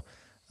how,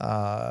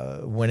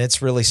 when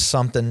it's really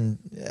something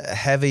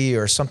heavy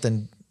or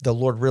something the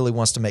Lord really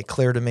wants to make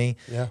clear to me,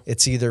 Yeah.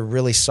 it's either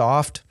really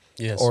soft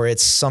Yes. or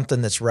it's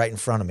something that's right in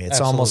front of me. It's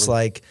almost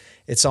like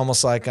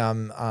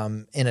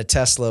I'm in a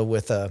Tesla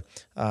with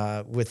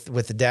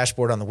the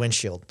dashboard on the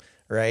windshield.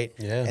 Right.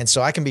 Yeah. And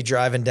so I can be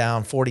driving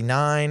down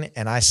 49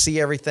 and I see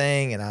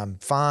everything and I'm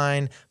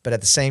fine. But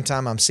at the same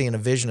time, I'm seeing a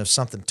vision of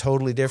something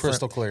totally different.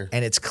 Crystal clear.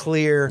 And it's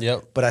clear,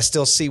 Yep. but I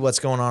still see what's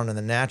going on in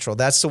the natural.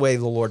 That's the way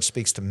the Lord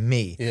speaks to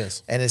me.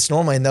 Yes. And it's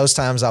normally in those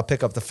times I'll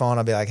pick up the phone.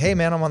 I'll be like, hey,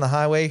 man, I'm on the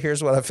highway.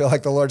 Here's what I feel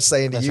like the Lord's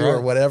saying to That's you right.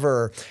 or whatever.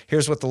 Or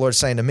here's what the Lord's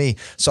saying to me.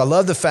 So I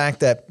love the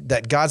fact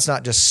that God's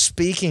not just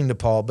speaking to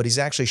Paul, but he's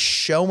actually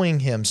showing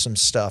him some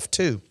stuff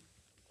too.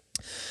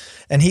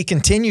 And he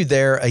continued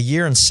there 1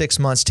 year and 6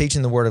 months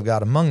teaching the word of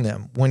God among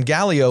them. When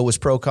Gallio was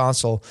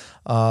proconsul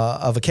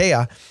of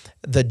Achaia,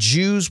 the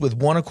Jews with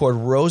one accord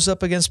rose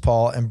up against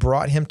Paul and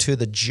brought him to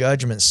the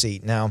judgment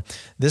seat. Now,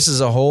 this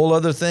is a whole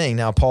other thing.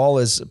 Now,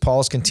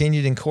 Paul's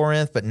continued in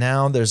Corinth, but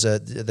now there's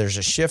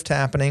a shift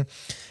happening.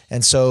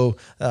 And so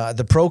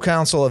the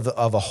proconsul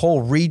of a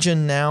whole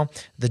region now,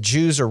 the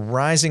Jews are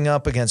rising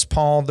up against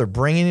Paul. They're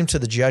bringing him to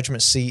the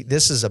judgment seat.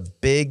 This is a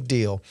big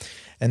deal.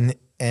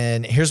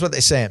 And here's what they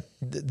say.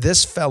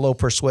 This fellow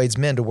persuades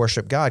men to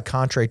worship God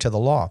contrary to the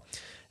law.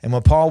 And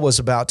when Paul was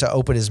about to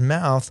open his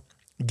mouth,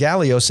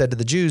 Gallio said to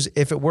the Jews,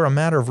 if it were a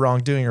matter of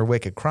wrongdoing or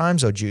wicked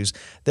crimes, O Jews,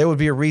 there would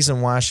be a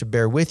reason why I should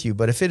bear with you.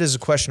 But if it is a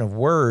question of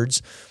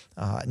words,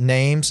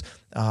 names,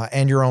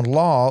 and your own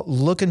law,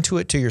 look into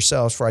it to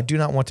yourselves, for I do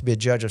not want to be a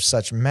judge of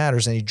such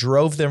matters. And he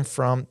drove them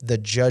from the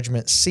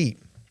judgment seat.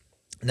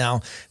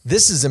 Now,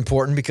 this is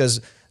important because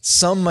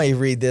some may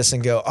read this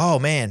and go, oh,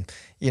 man,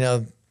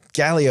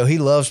 Gallio, he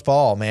loves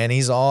Paul, man.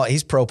 He's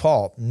pro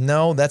Paul.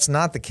 No, that's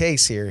not the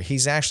case here.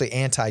 He's actually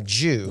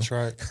anti-Jew. That's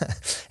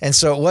right. And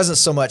so it wasn't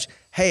so much,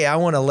 hey, I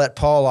want to let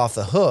Paul off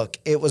the hook.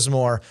 It was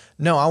more,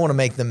 no, I want to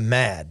make them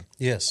mad.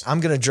 Yes.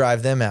 I'm going to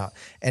drive them out.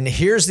 And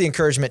here's the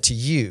encouragement to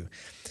you.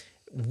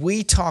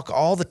 We talk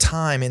all the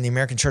time in the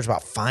American church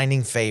about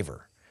finding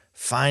favor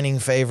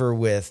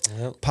with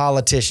Yep.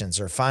 politicians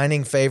or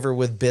finding favor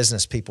with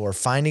business people or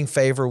finding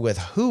favor with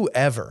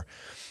whoever.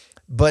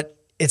 But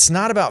it's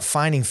not about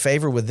finding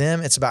favor with them.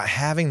 It's about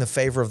having the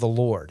favor of the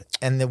Lord.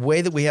 And the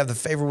way that we have the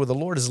favor with the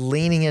Lord is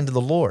leaning into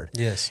the Lord.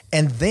 Yes.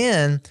 And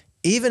then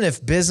even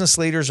if business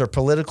leaders or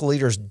political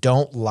leaders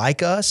don't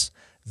like us,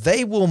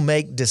 they will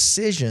make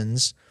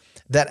decisions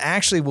that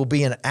actually will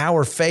be in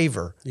our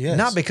favor. Yes.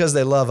 Not because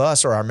they love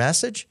us or our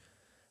message,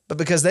 but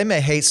because they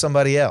may hate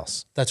somebody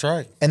else. That's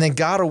right. And then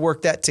God will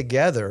work that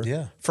together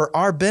Yeah. for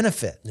our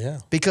benefit. Yeah.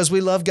 Because we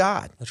love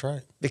God. That's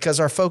right. Because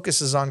our focus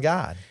is on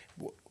God.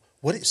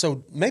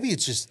 So maybe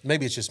it's just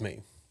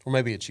me, or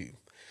maybe it's you.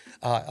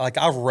 Like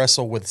I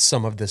wrestle with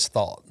some of this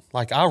thought.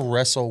 Like I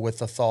wrestle with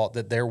the thought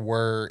that there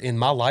were in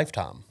my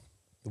lifetime,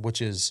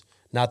 which is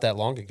not that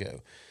long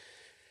ago,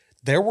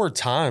 there were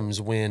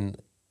times when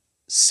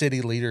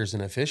city leaders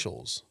and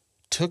officials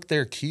took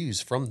their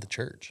cues from the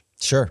church.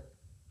 Sure.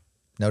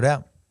 No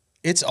doubt.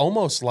 It's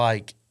almost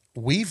like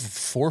we've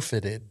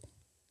forfeited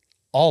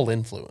all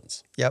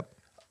influence Yep.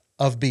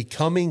 of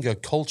becoming a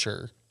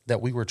culture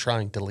that we were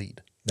trying to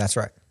lead. That's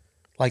right.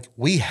 Like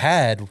we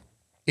had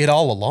it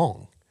all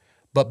along,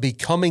 but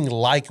becoming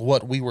like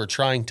what we were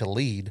trying to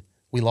lead,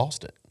 we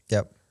lost it.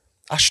 Yep.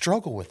 I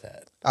struggle with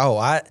that. Oh,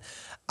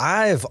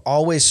 I've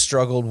always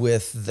struggled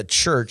with the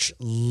church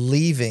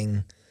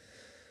leaving.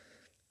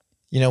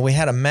 You know, we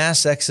had a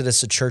mass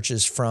exodus of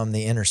churches from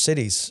the inner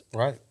cities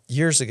Right.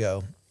 years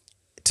ago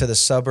to the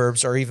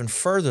suburbs or even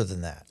further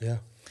than that. Yeah.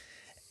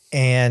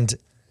 And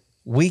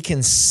we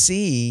can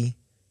see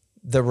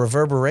the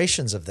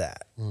reverberations of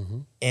that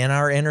in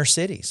our inner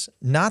cities.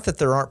 Not that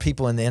there aren't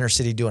people in the inner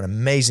city doing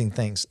amazing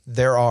things.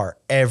 There are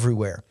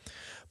everywhere.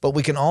 But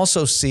we can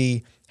also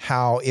see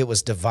how it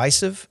was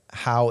divisive,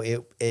 how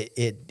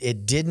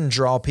it didn't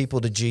draw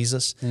people to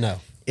Jesus. No.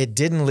 It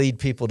didn't lead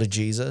people to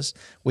Jesus.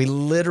 We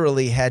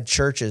literally had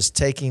churches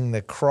taking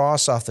the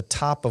cross off the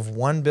top of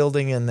one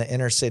building in the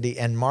inner city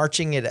and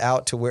marching it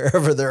out to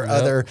wherever their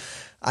other.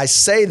 I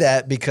say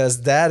that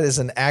because that is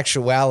an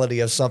actuality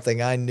of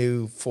something I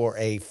knew for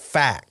a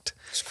fact.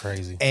 It's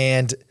crazy.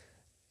 And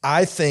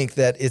I think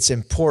that it's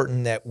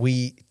important that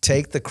we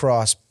take the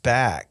cross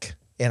back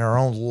in our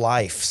own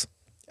life,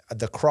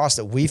 the cross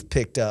that we've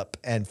picked up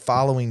and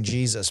following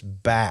Jesus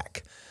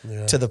back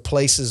to the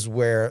places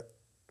where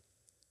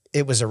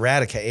it was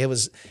eradicated.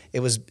 It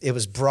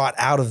was brought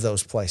out of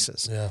those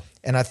places. Yeah.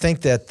 And I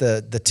think that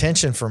the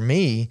tension for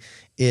me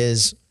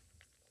is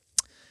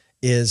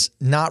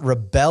not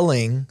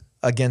rebelling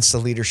against the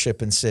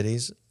leadership in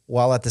cities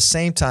while at the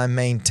same time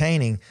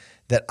maintaining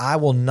that I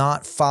will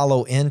not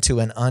follow into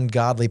an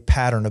ungodly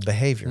pattern of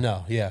behavior.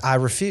 No, yeah. I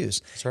refuse.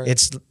 That's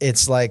right.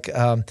 It's like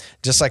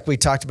just like we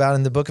talked about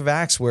in the book of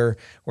Acts where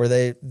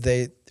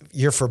they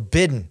you're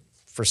forbidden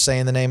for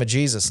saying the name of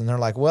Jesus. And they're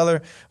like,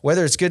 whether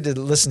it's good to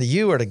listen to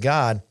you or to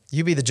God,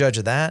 you be the judge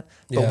of that.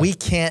 But we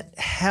can't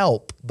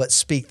help but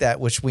speak that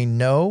which we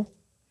know,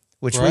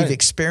 which we've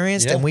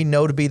experienced and we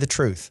know to be the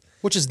truth.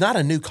 Which is not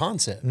a new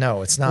concept.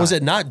 No, it's not. Was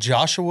it not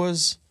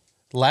Joshua's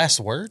last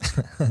word?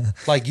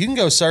 Like you can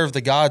go serve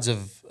the gods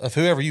of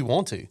whoever you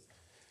want to.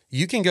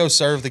 You can go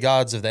serve the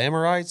gods of the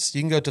Amorites.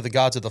 You can go to the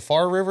gods of the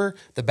far river,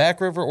 the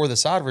back river, or the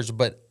side rivers.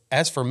 But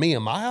as for me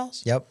and my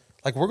house,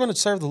 like we're going to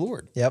serve the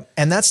Lord. Yep.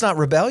 And that's not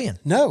rebellion.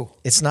 No.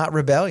 It's not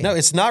rebellion. No,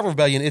 it's not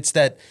rebellion. It's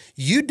that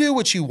you do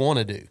what you want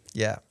to do.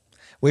 Yeah.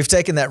 We've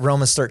taken that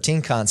Romans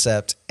 13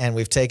 concept and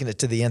we've taken it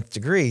to the nth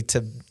degree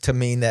to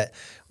mean that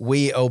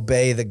we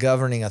obey the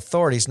governing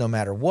authorities no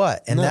matter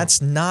what. And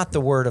that's not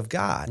the word of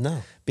God.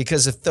 No.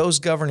 Because if those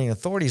governing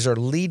authorities are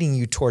leading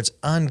you towards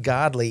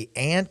ungodly,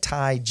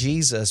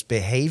 anti-Jesus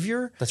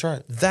behavior, That's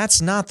right.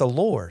 That's not the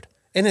Lord.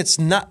 And it's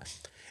not.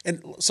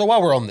 And so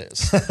while we're on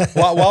this,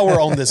 while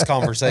we're on this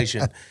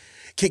conversation,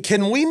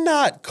 can we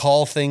not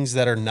call things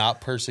that are not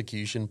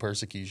persecution?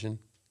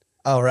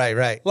 Oh,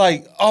 right.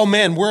 Like, oh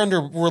man, we're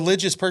under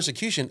religious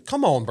persecution.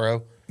 Come on,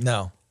 bro.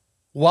 No.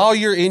 While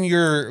you're in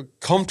your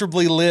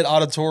comfortably lit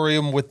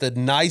auditorium with the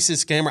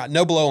nicest camera,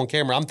 no blow on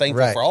camera, I'm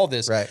thankful for all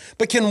this. Right.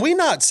 But can we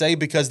not say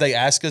because they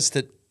ask us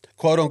to,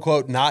 quote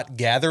unquote, not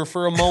gather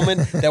for a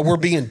moment that we're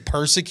being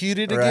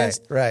persecuted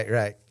against?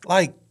 Right.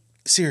 Like,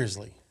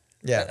 seriously.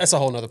 Yeah. That's a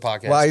whole nother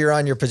podcast. While you're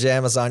on your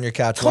pajamas on your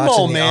couch Come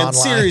watching on, the man. online.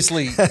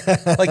 Seriously.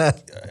 Like,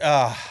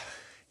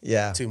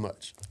 Yeah. too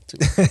much.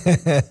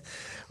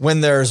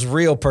 When there's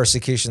real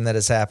persecution that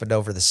has happened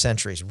over the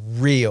centuries,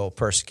 real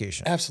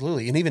persecution.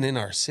 Absolutely. And even in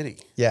our city.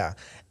 Yeah.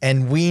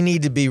 And we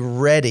need to be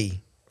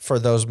ready for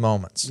those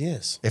moments.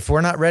 Yes. If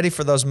we're not ready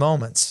for those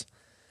moments,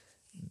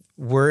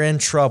 we're in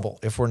trouble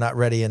if we're not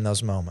ready in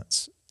those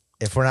moments.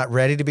 If we're not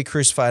ready to be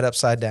crucified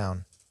upside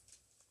down.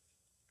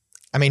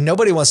 I mean,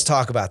 nobody wants to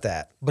talk about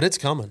that. But it's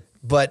coming.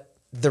 But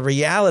the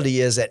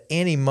reality is at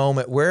any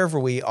moment, wherever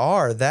we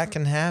are, that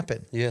can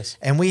happen. Yes.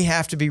 And we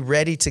have to be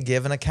ready to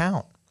give an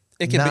account.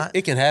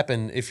 It can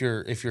happen if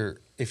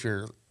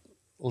you're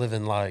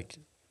living like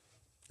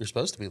you're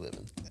supposed to be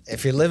living.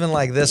 If you're living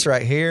like this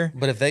right here.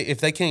 But if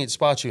they can't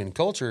spot you in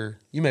culture,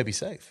 you may be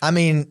safe. I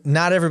mean,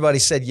 not everybody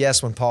said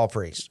yes when Paul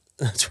preached.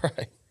 That's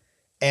right.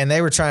 And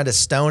they were trying to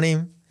stone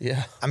him.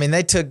 Yeah. I mean,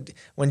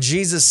 when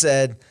Jesus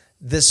said,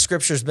 this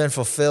scripture's been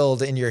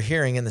fulfilled in your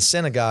hearing in the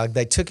synagogue,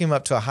 they took him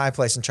up to a high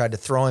place and tried to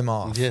throw him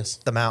off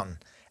the mountain.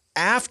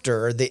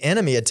 After the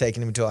enemy had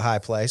taken him to a high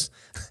place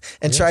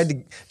and tried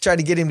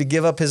to get him to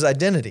give up his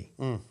identity,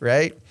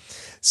 right?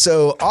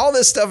 So all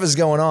this stuff is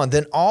going on.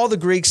 Then all the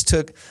Greeks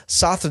took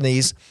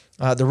Sosthenes,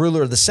 the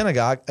ruler of the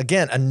synagogue,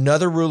 again,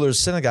 another ruler of the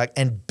synagogue,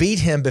 and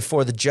beat him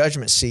before the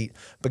judgment seat.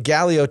 But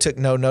Gallio took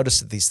no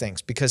notice of these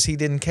things because he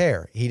didn't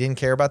care. He didn't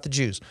care about the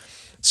Jews.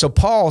 So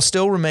Paul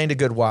still remained a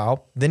good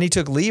while. Then he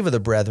took leave of the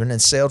brethren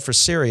and sailed for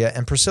Syria,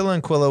 and Priscilla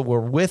and Aquila were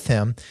with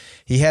him.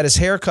 He had his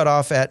hair cut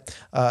off at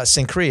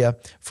Cenchrea,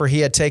 for he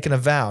had taken a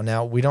vow.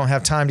 Now, we don't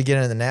have time to get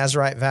into the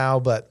Nazirite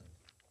vow, but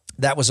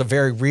that was a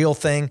very real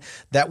thing.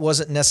 That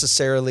wasn't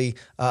necessarily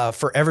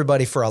for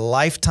everybody for a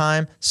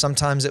lifetime.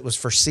 Sometimes it was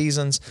for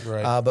seasons.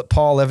 Right. But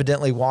Paul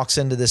evidently walks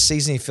into this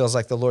season. He feels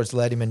like the Lord's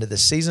led him into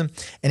this season.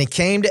 And he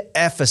came to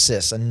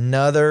Ephesus,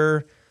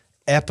 another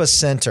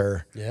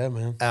epicenter. Yeah,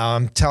 man.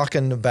 I'm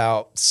talking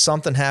about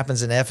something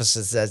happens in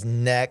Ephesus that's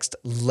next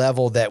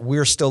level that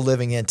we're still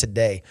living in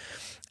today,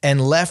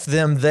 and left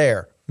them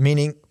there,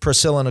 meaning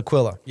Priscilla and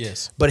Aquila.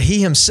 Yes. But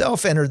he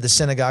himself entered the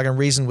synagogue and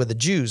reasoned with the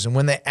Jews. And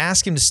when they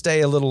asked him to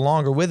stay a little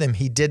longer with him,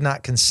 he did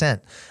not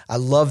consent. I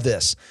love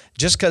this.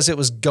 Just because it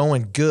was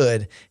going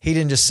good, he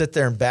didn't just sit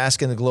there and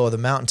bask in the glow of the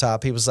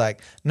mountaintop. He was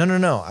like,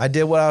 no. I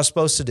did what I was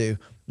supposed to do.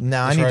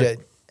 Now I need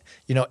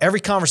to, every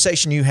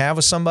conversation you have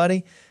with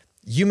somebody,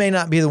 you may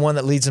not be the one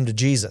that leads them to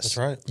Jesus. That's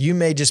right. You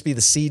may just be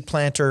the seed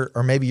planter,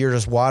 or maybe you're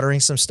just watering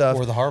some stuff.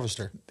 Or the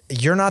harvester.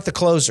 You're not the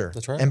closer.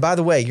 That's right. And by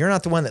the way, you're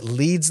not the one that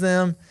leads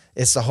them.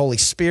 It's the Holy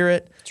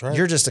Spirit. That's right.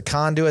 You're just a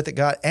conduit that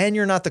God, and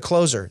you're not the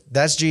closer.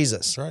 That's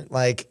Jesus. That's right.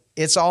 Like,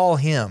 it's all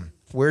him.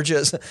 We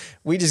just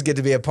get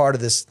to be a part of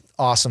this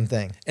awesome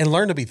thing. And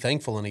learn to be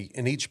thankful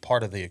in each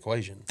part of the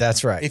equation.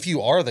 That's right. If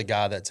you are the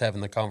guy that's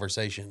having the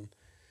conversation,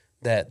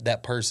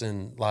 that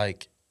person,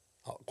 like,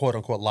 quote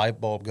unquote, light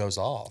bulb goes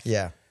off.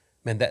 Yeah.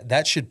 Man,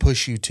 that should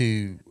push you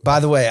to. By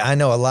the way, I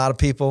know a lot of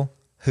people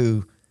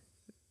who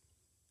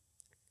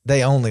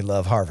they only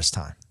love harvest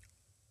time.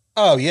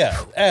 Oh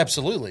yeah,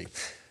 absolutely.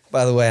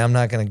 By the way, I'm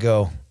not going to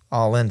go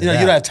all into that.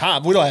 You don't have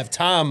time. We don't have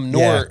time,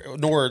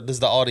 nor does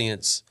the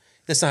audience.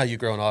 That's not how you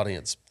grow an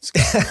audience.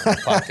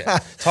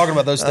 Podcast. Talking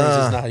about those things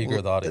is not how you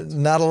grow the audience.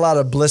 Not a lot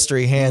of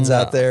blistery hands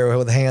out there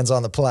with hands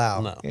on the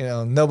plow.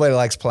 No. Nobody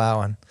likes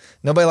plowing.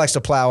 Nobody likes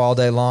to plow all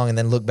day long and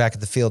then look back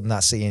at the field and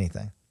not see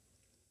anything.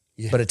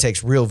 Yeah. But it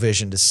takes real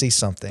vision to see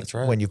something. That's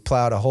right. When you've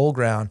plowed a whole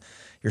ground,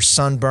 you're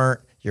sunburnt,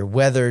 you're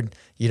weathered,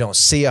 you don't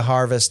see a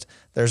harvest.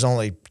 There's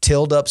only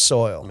tilled up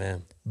soil.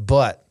 Man.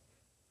 But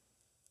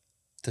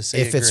to see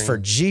if it's green. for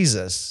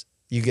Jesus,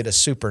 you get a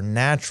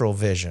supernatural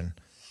vision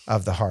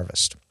of the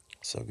harvest.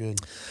 So good.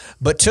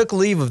 But took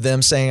leave of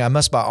them, saying, I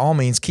must by all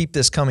means keep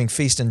this coming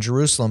feast in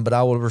Jerusalem, but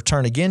I will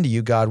return again to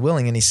you, God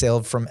willing. And he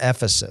sailed from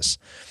Ephesus.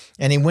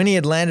 And when he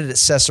had landed at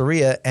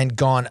Caesarea and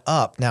gone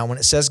up, now when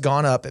it says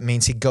gone up, it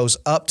means he goes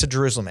up to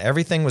Jerusalem.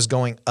 Everything was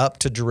going up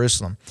to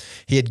Jerusalem.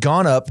 He had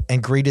gone up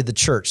and greeted the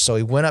church. So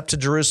he went up to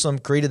Jerusalem,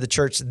 greeted the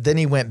church. Then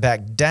he went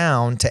back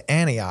down to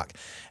Antioch.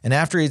 And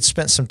after he had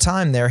spent some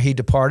time there, he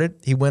departed.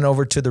 He went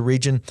over to the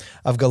region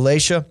of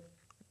Galatia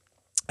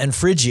and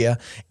Phrygia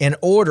in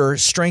order,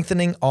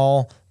 strengthening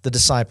all the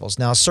disciples.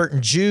 Now, a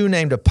certain Jew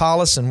named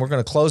Apollos, and we're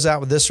going to close out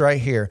with this right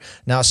here.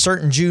 Now, a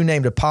certain Jew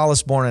named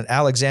Apollos, born in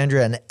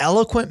Alexandria, an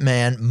eloquent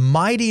man,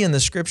 mighty in the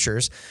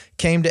scriptures,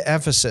 came to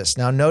Ephesus.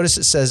 Now, notice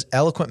it says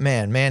eloquent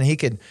man. Man, he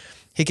could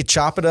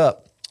chop it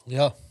up.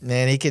 Yeah.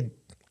 Man, he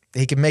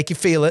could make you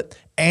feel it.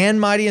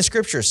 And mighty in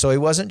scriptures. So he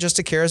wasn't just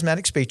a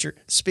charismatic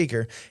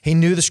speaker. He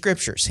knew the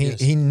scriptures.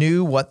 He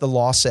knew what the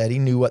law said. He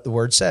knew what the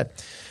word said.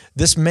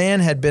 This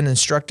man had been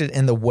instructed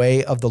in the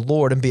way of the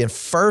Lord and being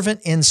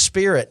fervent in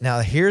spirit.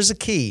 Now, here's the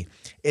key.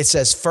 It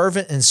says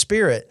fervent in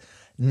spirit,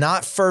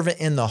 not fervent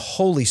in the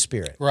Holy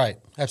Spirit. Right.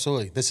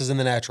 Absolutely. This is in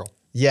the natural.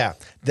 Yeah.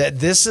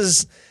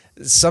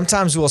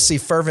 Sometimes we'll see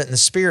fervent in the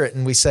spirit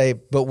and we say,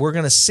 but we're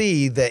going to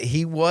see that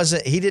he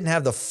didn't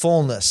have the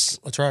fullness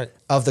That's right.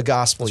 of the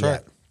gospel That's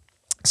yet. right.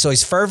 So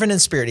he's fervent in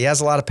spirit. He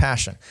has a lot of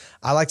passion.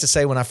 I like to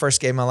say when I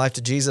first gave my life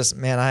to Jesus,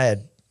 man,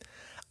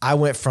 I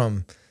went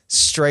from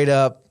straight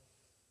up,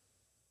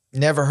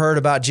 never heard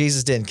about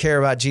Jesus, didn't care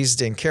about Jesus,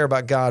 didn't care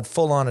about God,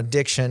 full on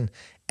addiction,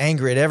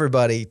 angry at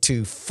everybody,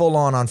 to full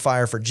on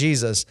fire for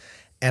Jesus.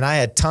 And I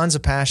had tons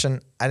of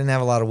passion. I didn't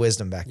have a lot of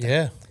wisdom back then.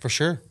 Yeah, for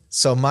sure.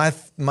 So my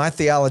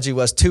theology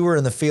was two are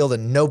in the field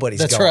and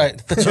nobody's going.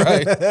 That's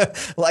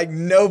right. Like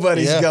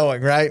nobody's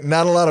going, right?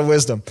 Not a lot of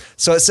wisdom.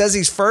 So it says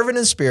he's fervent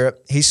in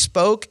spirit. He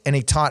spoke and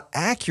he taught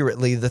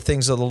accurately the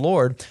things of the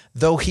Lord,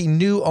 though he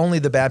knew only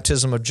the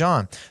baptism of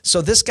John.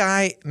 So this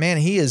guy, man,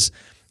 he's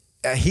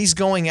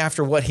going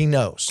after what he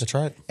knows. That's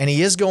right. And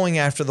he is going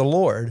after the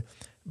Lord,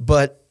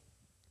 but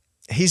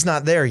he's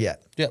not there yet.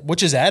 Yeah,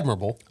 which is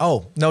admirable.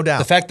 Oh, no doubt.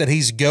 The fact that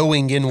he's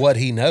going in what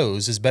he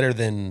knows is better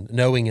than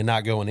knowing and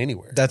not going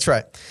anywhere. That's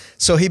right.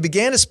 So he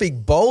began to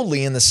speak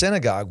boldly in the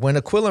synagogue. When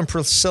Aquila and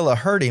Priscilla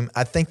heard him,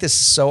 I think this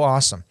is so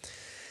awesome.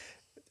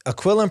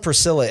 Aquila and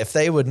Priscilla, if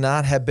they would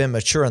not have been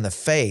mature in the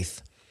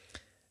faith,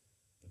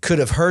 could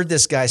have heard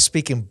this guy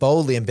speaking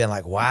boldly and been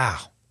like, wow,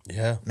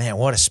 Yeah. man,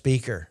 what a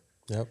speaker.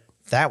 Yep.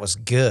 That was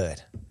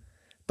good.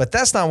 But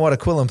that's not what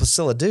Aquila and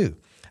Priscilla do.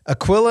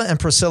 Aquila and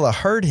Priscilla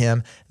heard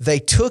him. They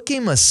took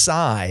him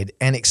aside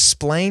and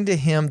explained to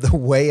him the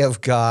way of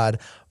God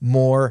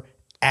more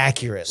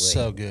accurately.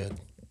 So good.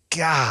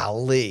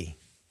 Golly.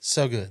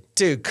 So good.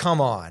 Dude, come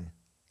on.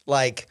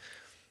 Like,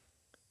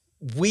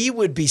 we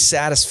would be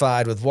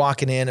satisfied with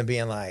walking in and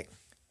being like,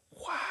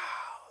 wow,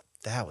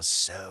 that was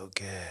so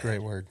good.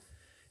 Great word.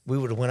 We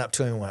would have went up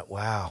to him and went,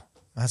 wow,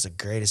 that's the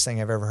greatest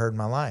thing I've ever heard in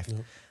my life.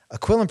 Yep.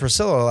 Aquila and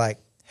Priscilla are like,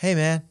 hey,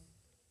 man,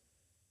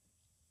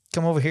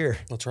 come over here.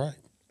 That's right.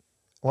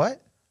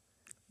 What?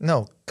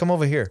 No, come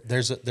over here.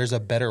 There's a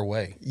better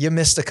way. You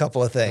missed a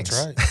couple of things.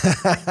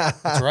 That's right.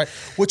 That's right.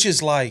 Which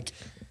is like,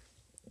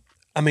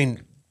 I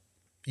mean,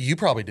 You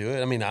probably do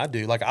it. I mean, I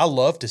do. Like, I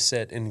love to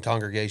sit in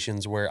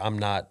congregations where I'm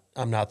not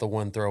the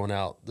one throwing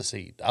out the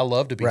seed. I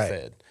love to be Right.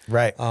 fed.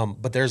 Right.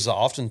 But there's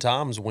often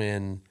times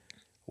when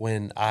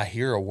I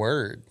hear a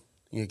word,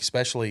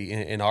 especially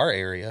in our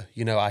area,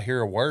 I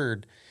hear a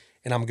word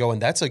and I'm going,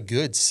 that's a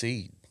good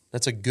seed.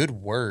 That's a good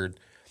word.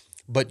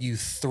 But you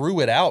threw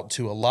it out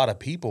to a lot of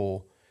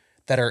people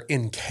that are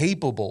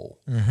incapable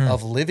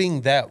of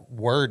living that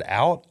word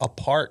out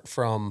apart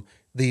from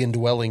the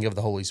indwelling of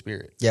the Holy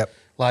Spirit. Yep.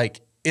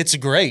 Like, it's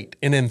great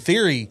and in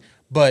theory,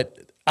 but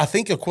I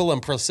think Aquila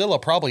and Priscilla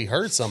probably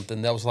heard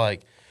something that was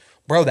like,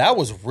 bro, that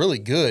was really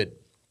good.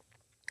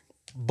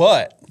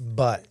 But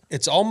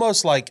it's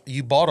almost like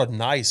you bought a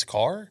nice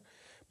car,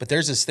 but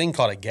there's this thing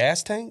called a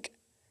gas tank.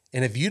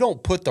 And if you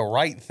don't put the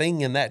right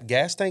thing in that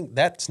gas tank,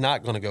 that's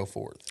not going to go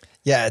forward.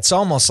 Yeah, it's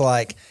almost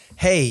like,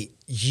 hey,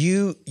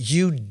 you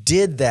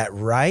did that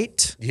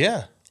right.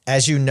 Yeah.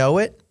 As you know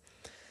it.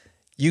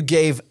 You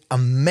gave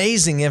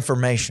amazing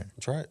information.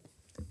 That's right.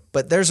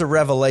 But there's a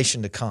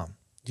revelation to come.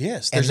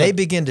 Yes. And they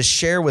begin to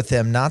share with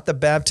him not the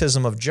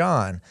baptism of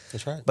John,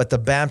 that's right, but the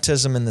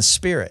baptism in the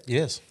Spirit.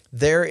 Yes.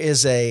 There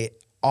is a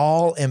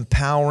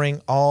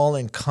all-empowering,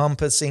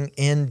 all-encompassing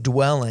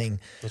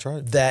indwelling. That's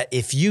right. That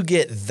if you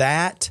get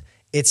that,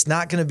 it's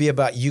not going to be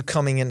about you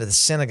coming into the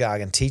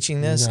synagogue and teaching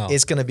this. No.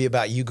 It's going to be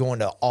about you going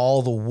to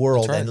all the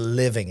world right. and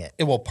living it.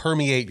 It will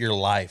permeate your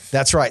life.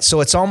 That's right. So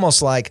it's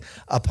almost like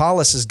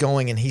Apollos is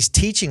going and he's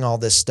teaching all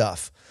this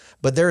stuff,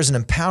 but there is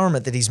an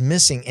empowerment that he's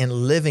missing in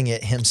living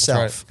it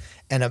himself.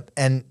 Right.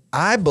 And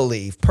I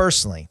believe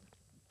personally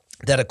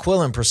that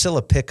Aquila and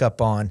Priscilla pick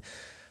up on,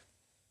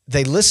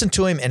 they listen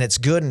to him and it's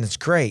good and it's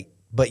great,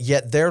 but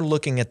yet they're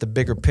looking at the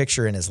bigger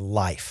picture in his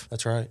life.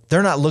 That's right.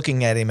 They're not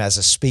looking at him as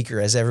a speaker,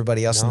 as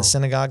everybody else in the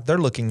synagogue. They're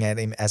looking at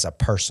him as a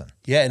person.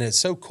 Yeah, and it's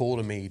so cool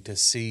to me to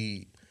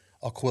see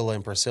Aquila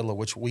and Priscilla,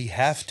 which we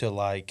have to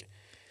like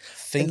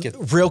think it.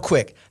 Real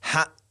quick,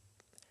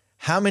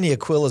 how many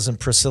Aquilas and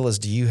Priscillas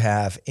do you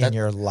have in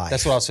your life?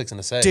 That's what I was fixing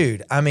to say.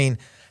 Dude, I mean,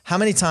 how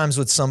many times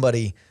would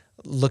somebody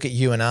look at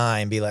you and I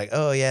and be like,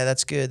 oh, yeah,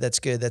 that's good, that's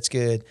good, that's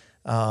good.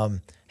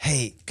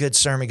 Hey, good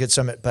sermon, good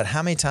sermon. But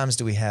how many times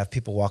do we have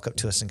people walk up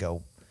to us and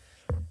go,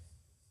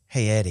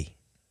 hey, Eddie.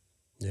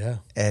 Yeah.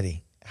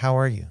 Eddie, how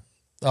are you?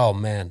 Oh,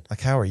 man.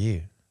 Like, how are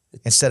you?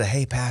 Instead of,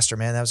 hey, pastor,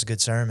 man, that was a good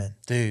sermon.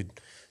 Dude,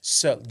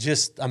 so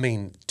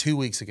 2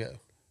 weeks ago,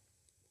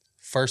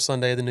 first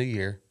Sunday of the new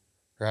year,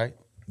 right?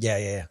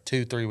 Yeah.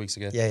 2-3 weeks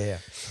ago. Yeah.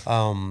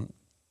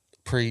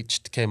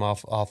 Preached, came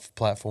off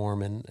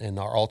platform, and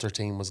our altar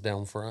team was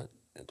down front,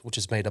 which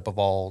is made up of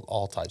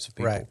all types of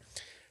people. Right.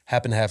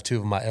 Happened to have two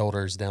of my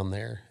elders down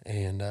there,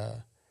 and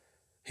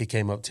he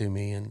came up to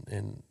me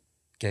and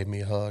gave me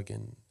a hug,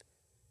 and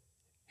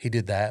he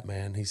did that,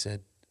 man. He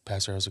said,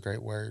 Pastor, that was a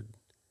great word.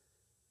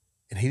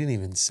 And he didn't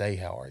even say,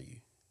 how are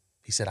you?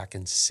 He said, I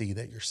can see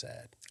that you're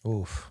sad.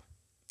 Oof.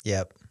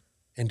 Yep.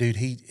 And dude,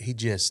 he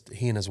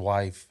and his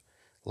wife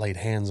laid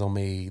hands on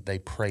me. They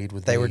prayed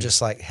with me. They were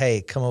just like,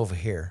 hey, come over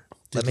here.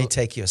 Let me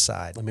take you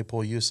aside. Let me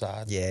pull you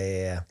aside.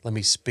 Yeah. Let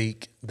me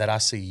speak that I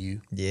see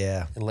you.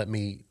 Yeah. And let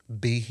me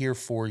be here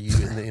for you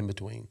in the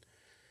in-between.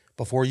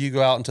 Before you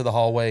go out into the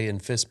hallway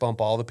and fist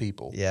bump all the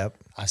people, Yep.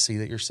 I see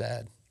that you're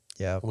sad.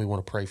 Yep. And we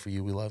want to pray for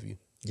you. We love you.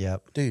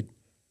 Yep. Dude,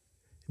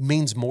 it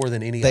means more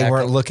than any They act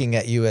weren't of- looking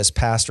at you as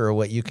pastor or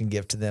what you can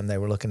give to them. They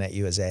were looking at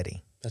you as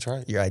Eddie, That's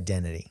right. your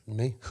identity,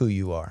 Me. who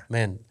you are.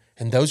 Man.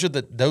 And that's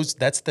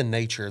the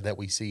nature that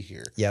we see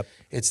here. Yep.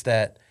 It's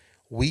that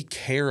we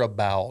care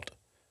about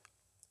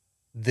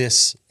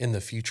this in the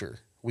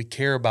future. We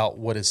care about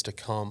what is to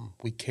come.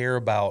 We care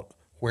about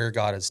where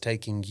God is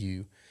taking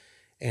you.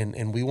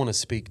 And we want to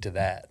speak to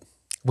that.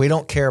 We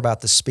don't care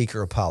about the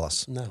speaker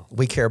Apollos. No.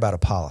 We care about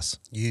Apollos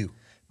You.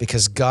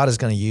 because God is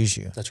going to use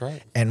you. That's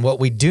right. And what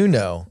we do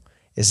know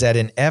is that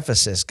in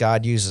Ephesus,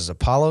 God uses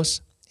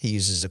Apollos, he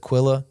uses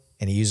Aquila,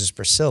 and he uses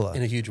Priscilla.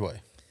 In a huge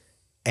way.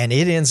 And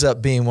it ends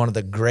up being one of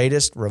the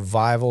greatest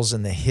revivals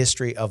in the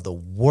history of the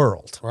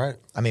world. Right.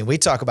 I mean, we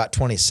talk about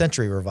 20th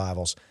century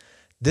revivals.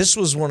 This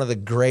was one of the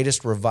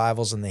greatest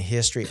revivals in the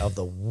history of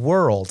the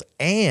world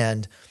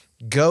and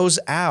goes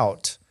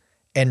out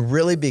and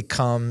really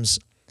becomes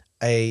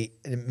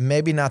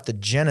maybe not the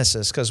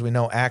genesis, because we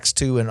know Acts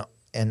 2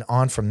 and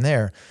on from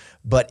there,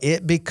 but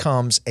it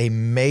becomes a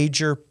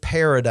major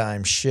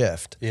paradigm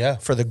shift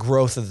for the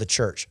growth of the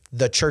church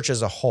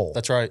as a whole.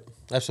 That's right.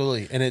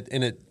 Absolutely.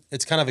 And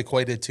it's kind of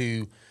equated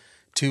to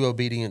two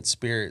obedient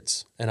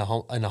spirits and a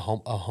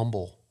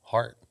humble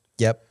heart.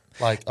 Yep.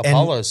 Like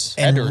Apollos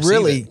had to receive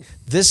really, it.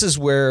 this is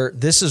where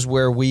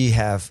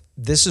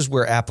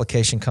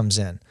application comes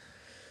in.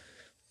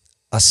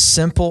 A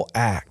simple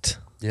act.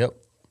 Yep.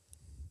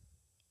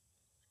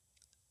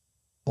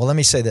 Well, let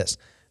me say this.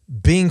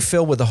 Being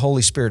filled with the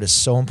Holy Spirit is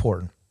so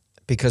important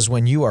because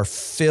when you are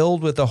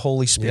filled with the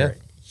Holy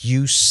Spirit,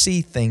 you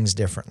see things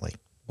differently.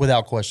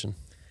 Without question.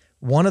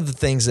 One of the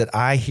things that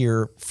I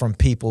hear from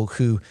people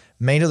who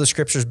may know the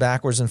scriptures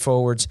backwards and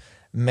forwards,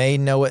 may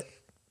know it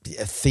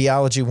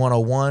Theology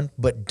 101,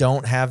 but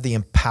don't have the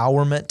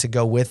empowerment to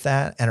go with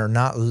that and are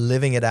not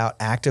living it out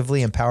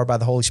actively, empowered by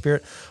the Holy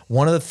Spirit,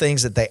 one of the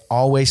things that they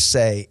always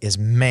say is,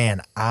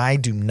 man, I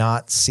do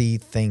not see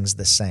things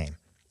the same.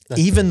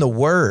 Even the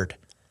word.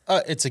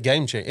 It's a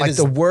game changer. Like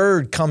the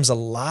word comes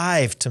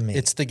alive to me.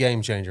 It's the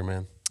game changer,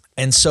 man.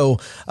 And so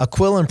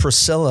Aquila and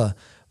Priscilla,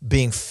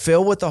 being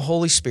filled with the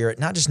Holy Spirit,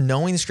 not just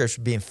knowing the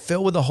scripture, being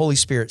filled with the Holy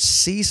Spirit,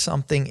 see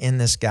something in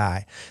this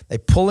guy. They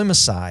pull him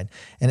aside,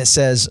 and it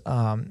says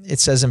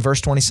in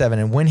verse 27,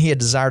 and when he had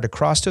desired to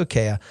cross to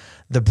Achaia,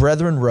 the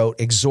brethren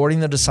wrote, exhorting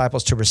the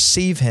disciples to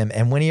receive him.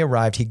 And when he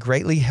arrived, he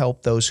greatly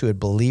helped those who had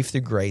believed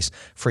through grace,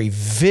 for he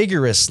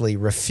vigorously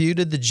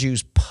refuted the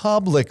Jews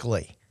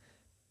publicly.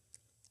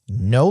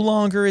 No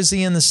longer is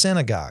he in the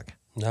synagogue.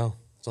 No,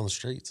 it's on the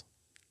streets.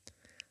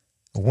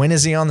 When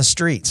is he on the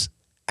streets?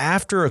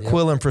 After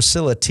Aquila and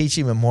Priscilla teach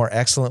him a more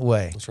excellent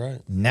way. That's right.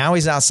 Now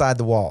he's outside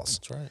the walls.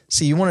 That's right.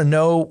 See, you want to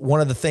know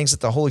one of the things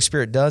that the Holy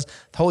Spirit does?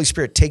 The Holy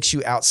Spirit takes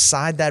you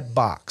outside that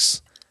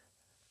box,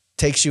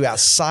 takes you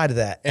outside of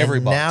that.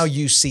 Every box. Now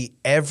you see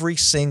every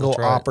single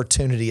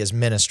opportunity as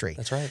ministry.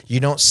 That's right.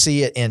 You don't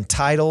see it in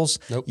titles.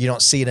 Nope. You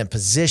don't see it in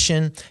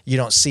position. You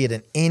don't see it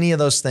in any of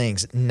those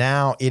things.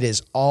 Now it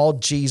is all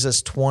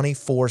Jesus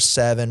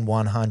 24/7,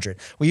 100.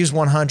 We use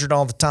 100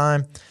 all the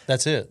time.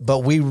 That's it.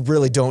 But we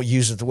really don't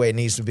use it the way it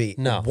needs to be.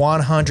 No.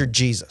 100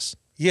 Jesus.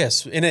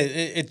 Yes, and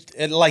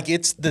it like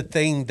it's the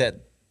thing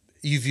that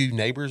you view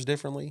neighbors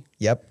differently.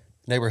 Yep.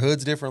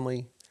 Neighborhoods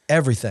differently.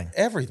 Everything.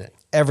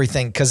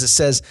 Everything. Because it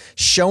says,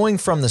 showing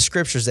from the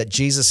scriptures that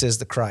Jesus is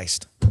the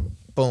Christ.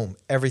 Boom.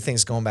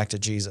 Everything's going back to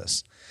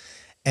Jesus.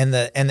 And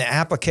the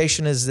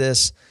application is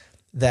this,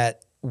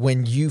 that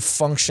when you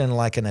function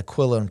like an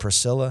Aquila and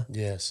Priscilla,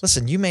 yes.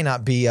 Listen, you may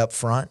not be up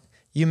front.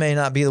 You may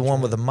not be the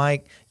one with the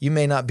mic. You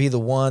may not be the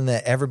one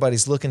that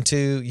everybody's looking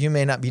to. You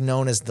may not be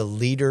known as the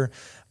leader.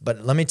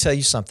 But let me tell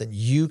you something.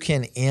 You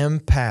can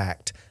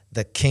impact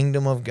the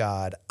kingdom of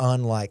God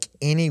unlike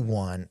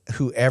anyone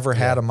who ever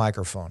had a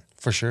microphone.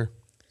 For sure.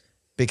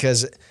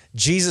 Because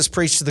Jesus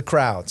preached to the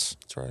crowds.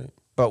 That's right.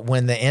 But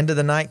when the end of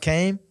the night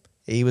came,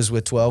 he was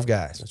with 12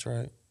 guys. That's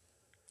right.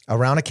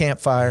 Around a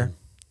campfire,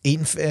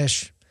 eating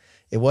fish.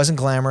 It wasn't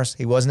glamorous.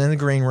 He wasn't in the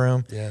green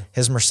room. Yeah.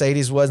 His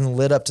Mercedes wasn't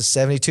lit up to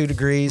 72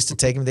 degrees to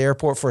take him to the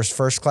airport for his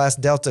first class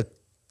Delta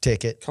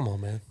ticket. Come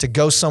on, man. To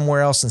go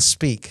somewhere else and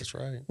speak. That's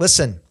right.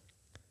 Listen,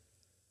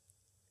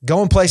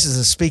 going places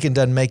and speaking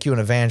doesn't make you an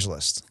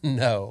evangelist.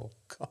 No.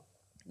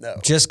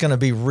 Just going to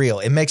be real.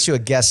 It makes you a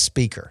guest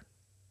speaker.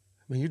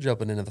 I mean, you're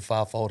jumping into the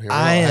fivefold here. We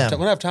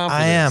don't have time for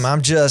this. I am.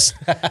 I'm just,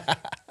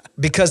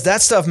 because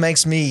that stuff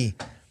makes me,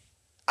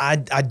 I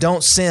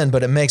don't sin,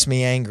 but it makes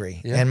me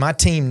angry. Yeah. And my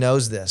team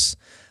knows this.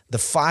 The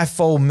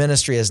fivefold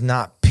ministry is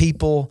not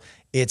people.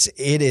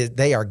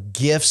 They are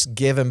gifts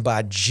given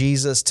by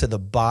Jesus to the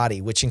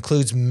body, which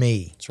includes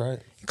me. That's right.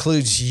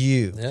 Includes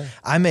you. Yeah.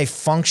 I may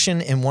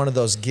function in one of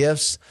those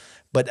gifts,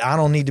 but I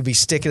don't need to be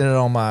sticking it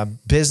on my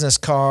business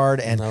card.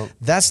 And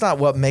that's not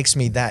what makes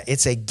me that.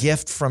 It's a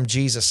gift from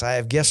Jesus. I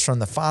have gifts from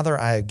the Father,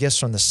 I have gifts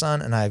from the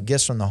Son, and I have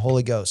gifts from the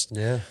Holy Ghost.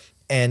 Yeah.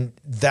 And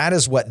that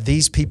is what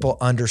these people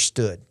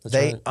understood.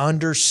 They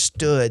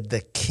understood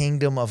the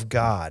kingdom of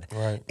God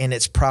in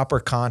its proper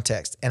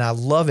context. And I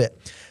love it.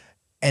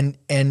 And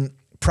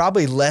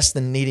probably less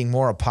than needing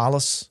more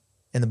Apollos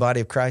in the body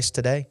of Christ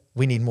today,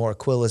 we need more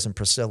Aquilas and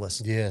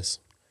Priscillas. Yes.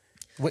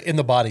 In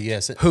the body,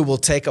 yes. Who will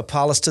take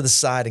Apollos to the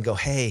side and go,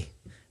 hey,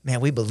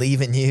 man, we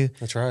believe in you.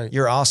 That's right.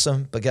 You're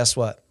awesome, but guess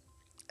what?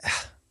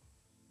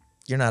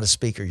 You're not a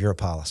speaker, you're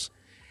Apollos.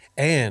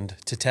 And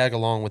to tag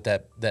along with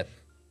that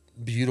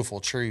beautiful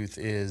truth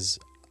is,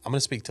 I'm going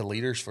to speak to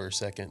leaders for a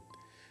second.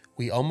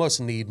 We almost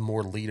need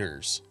more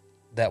leaders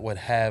that would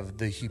have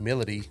the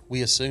humility.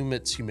 We assume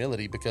it's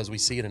humility because we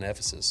see it in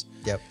Ephesus.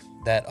 Yep.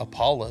 That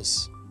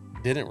Apollos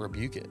didn't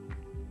rebuke it.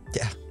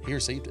 Yeah. He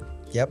received it.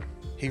 Yep.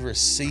 He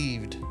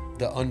received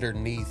the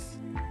underneath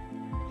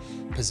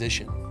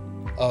position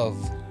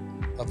of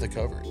the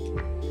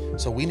covering.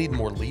 So we need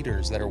more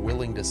leaders that are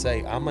willing to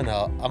say, I'm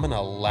gonna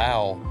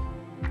allow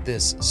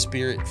this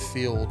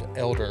spirit-filled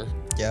elder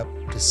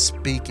to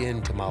speak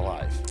into my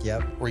life.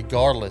 Yep.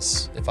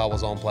 Regardless if I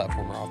was on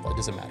platform or off, it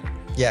doesn't matter.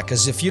 Yeah,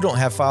 because if you don't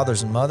have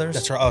fathers and mothers,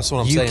 that's right. That's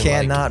what I'm saying. You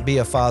cannot be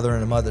a father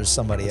and a mother to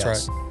somebody else.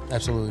 That's right.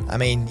 Absolutely. I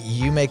mean,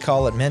 you may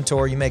call it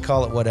mentor, you may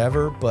call it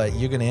whatever, but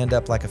you're going to end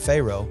up like a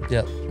Pharaoh.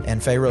 Yep.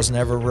 And Pharaohs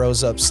never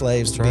rose up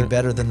slaves to be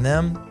better than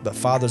them, but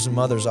fathers and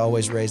mothers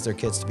always raised their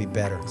kids to be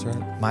better. That's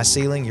right. My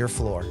ceiling, your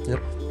floor.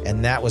 Yep.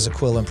 And that was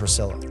Aquila and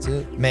Priscilla. That's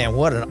it. Man,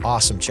 what an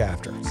awesome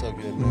chapter. So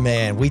good.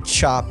 Man, we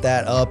chopped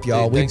that up,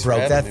 y'all. Dude, we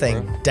broke that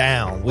thing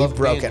down. We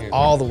broke it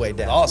all the way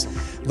down. Awesome.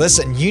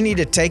 Listen, you need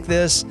to take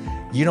this.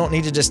 You don't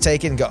need to just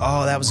take it and go,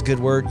 oh, that was a good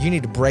word. You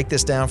need to break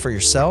this down for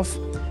yourself.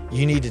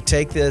 You need to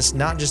take this,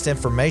 not just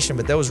information,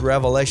 but there was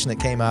revelation that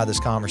came out of this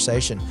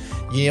conversation.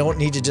 You don't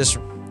need to just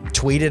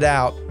tweet it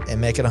out and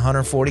make it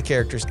 140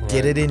 characters.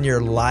 Get it in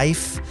your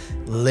life.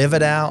 Live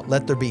it out.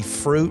 Let there be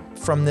fruit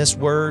from this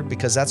word,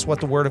 because that's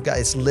what the word of God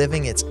is.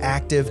 Living, it's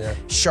active,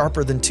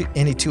 sharper than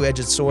any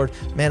two-edged sword.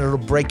 Man, it'll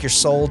break your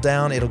soul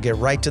down. It'll get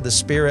right to the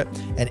spirit.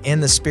 And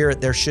in the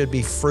spirit, there should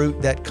be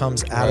fruit that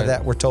comes out of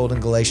that, we're told in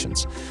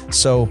Galatians.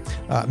 So,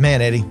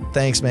 man, Eddie,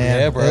 thanks, man.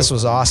 Yeah, bro. This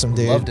was awesome,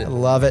 dude. Loved it.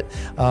 Love it.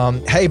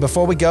 Hey,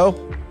 before we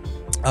go,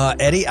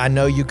 Eddie, I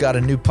know you got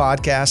a new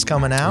podcast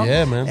coming out.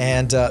 Yeah, man.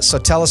 And so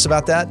tell us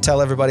about that.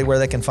 Tell everybody where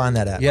they can find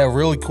that at. Yeah,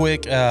 really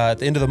quick. At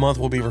the end of the month,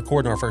 we'll be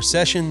recording our first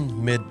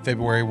session.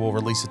 Mid-February, we'll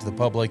release it to the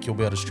public. You'll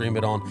be able to stream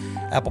it on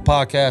Apple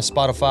Podcasts,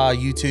 Spotify,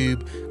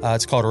 YouTube.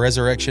 It's called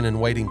Resurrection and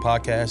Waiting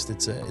Podcast.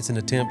 It's an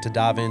attempt to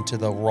dive into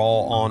the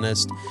raw,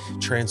 honest,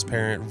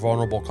 transparent,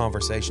 vulnerable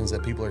conversations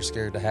that people are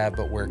scared to have,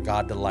 but where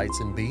God delights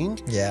in being.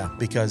 Yeah.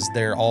 Because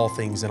there are all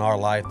things in our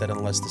life that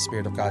unless the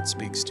Spirit of God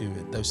speaks to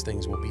it, those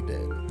things will be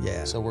dead.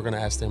 Yeah. So we're going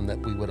to ask them that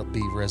we would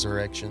be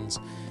resurrections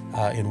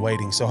in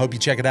waiting. So hope you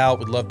check it out.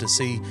 We'd love to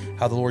see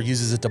how the Lord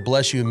uses it to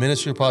bless you in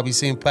ministry. You'll probably be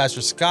seeing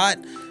Pastor Scott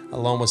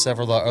along with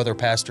several other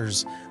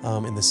pastors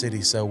in the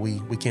city. So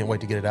we can't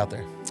wait to get it out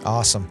there.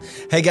 Awesome.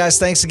 Hey, guys,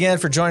 thanks again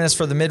for joining us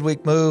for the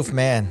Midweek Move.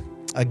 Man,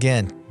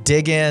 again,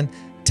 dig in,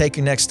 take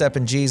your next step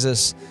in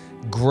Jesus,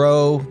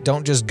 grow.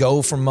 Don't just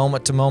go from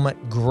moment to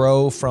moment.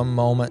 Grow from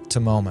moment to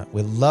moment.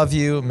 We love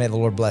you. May the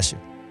Lord bless you.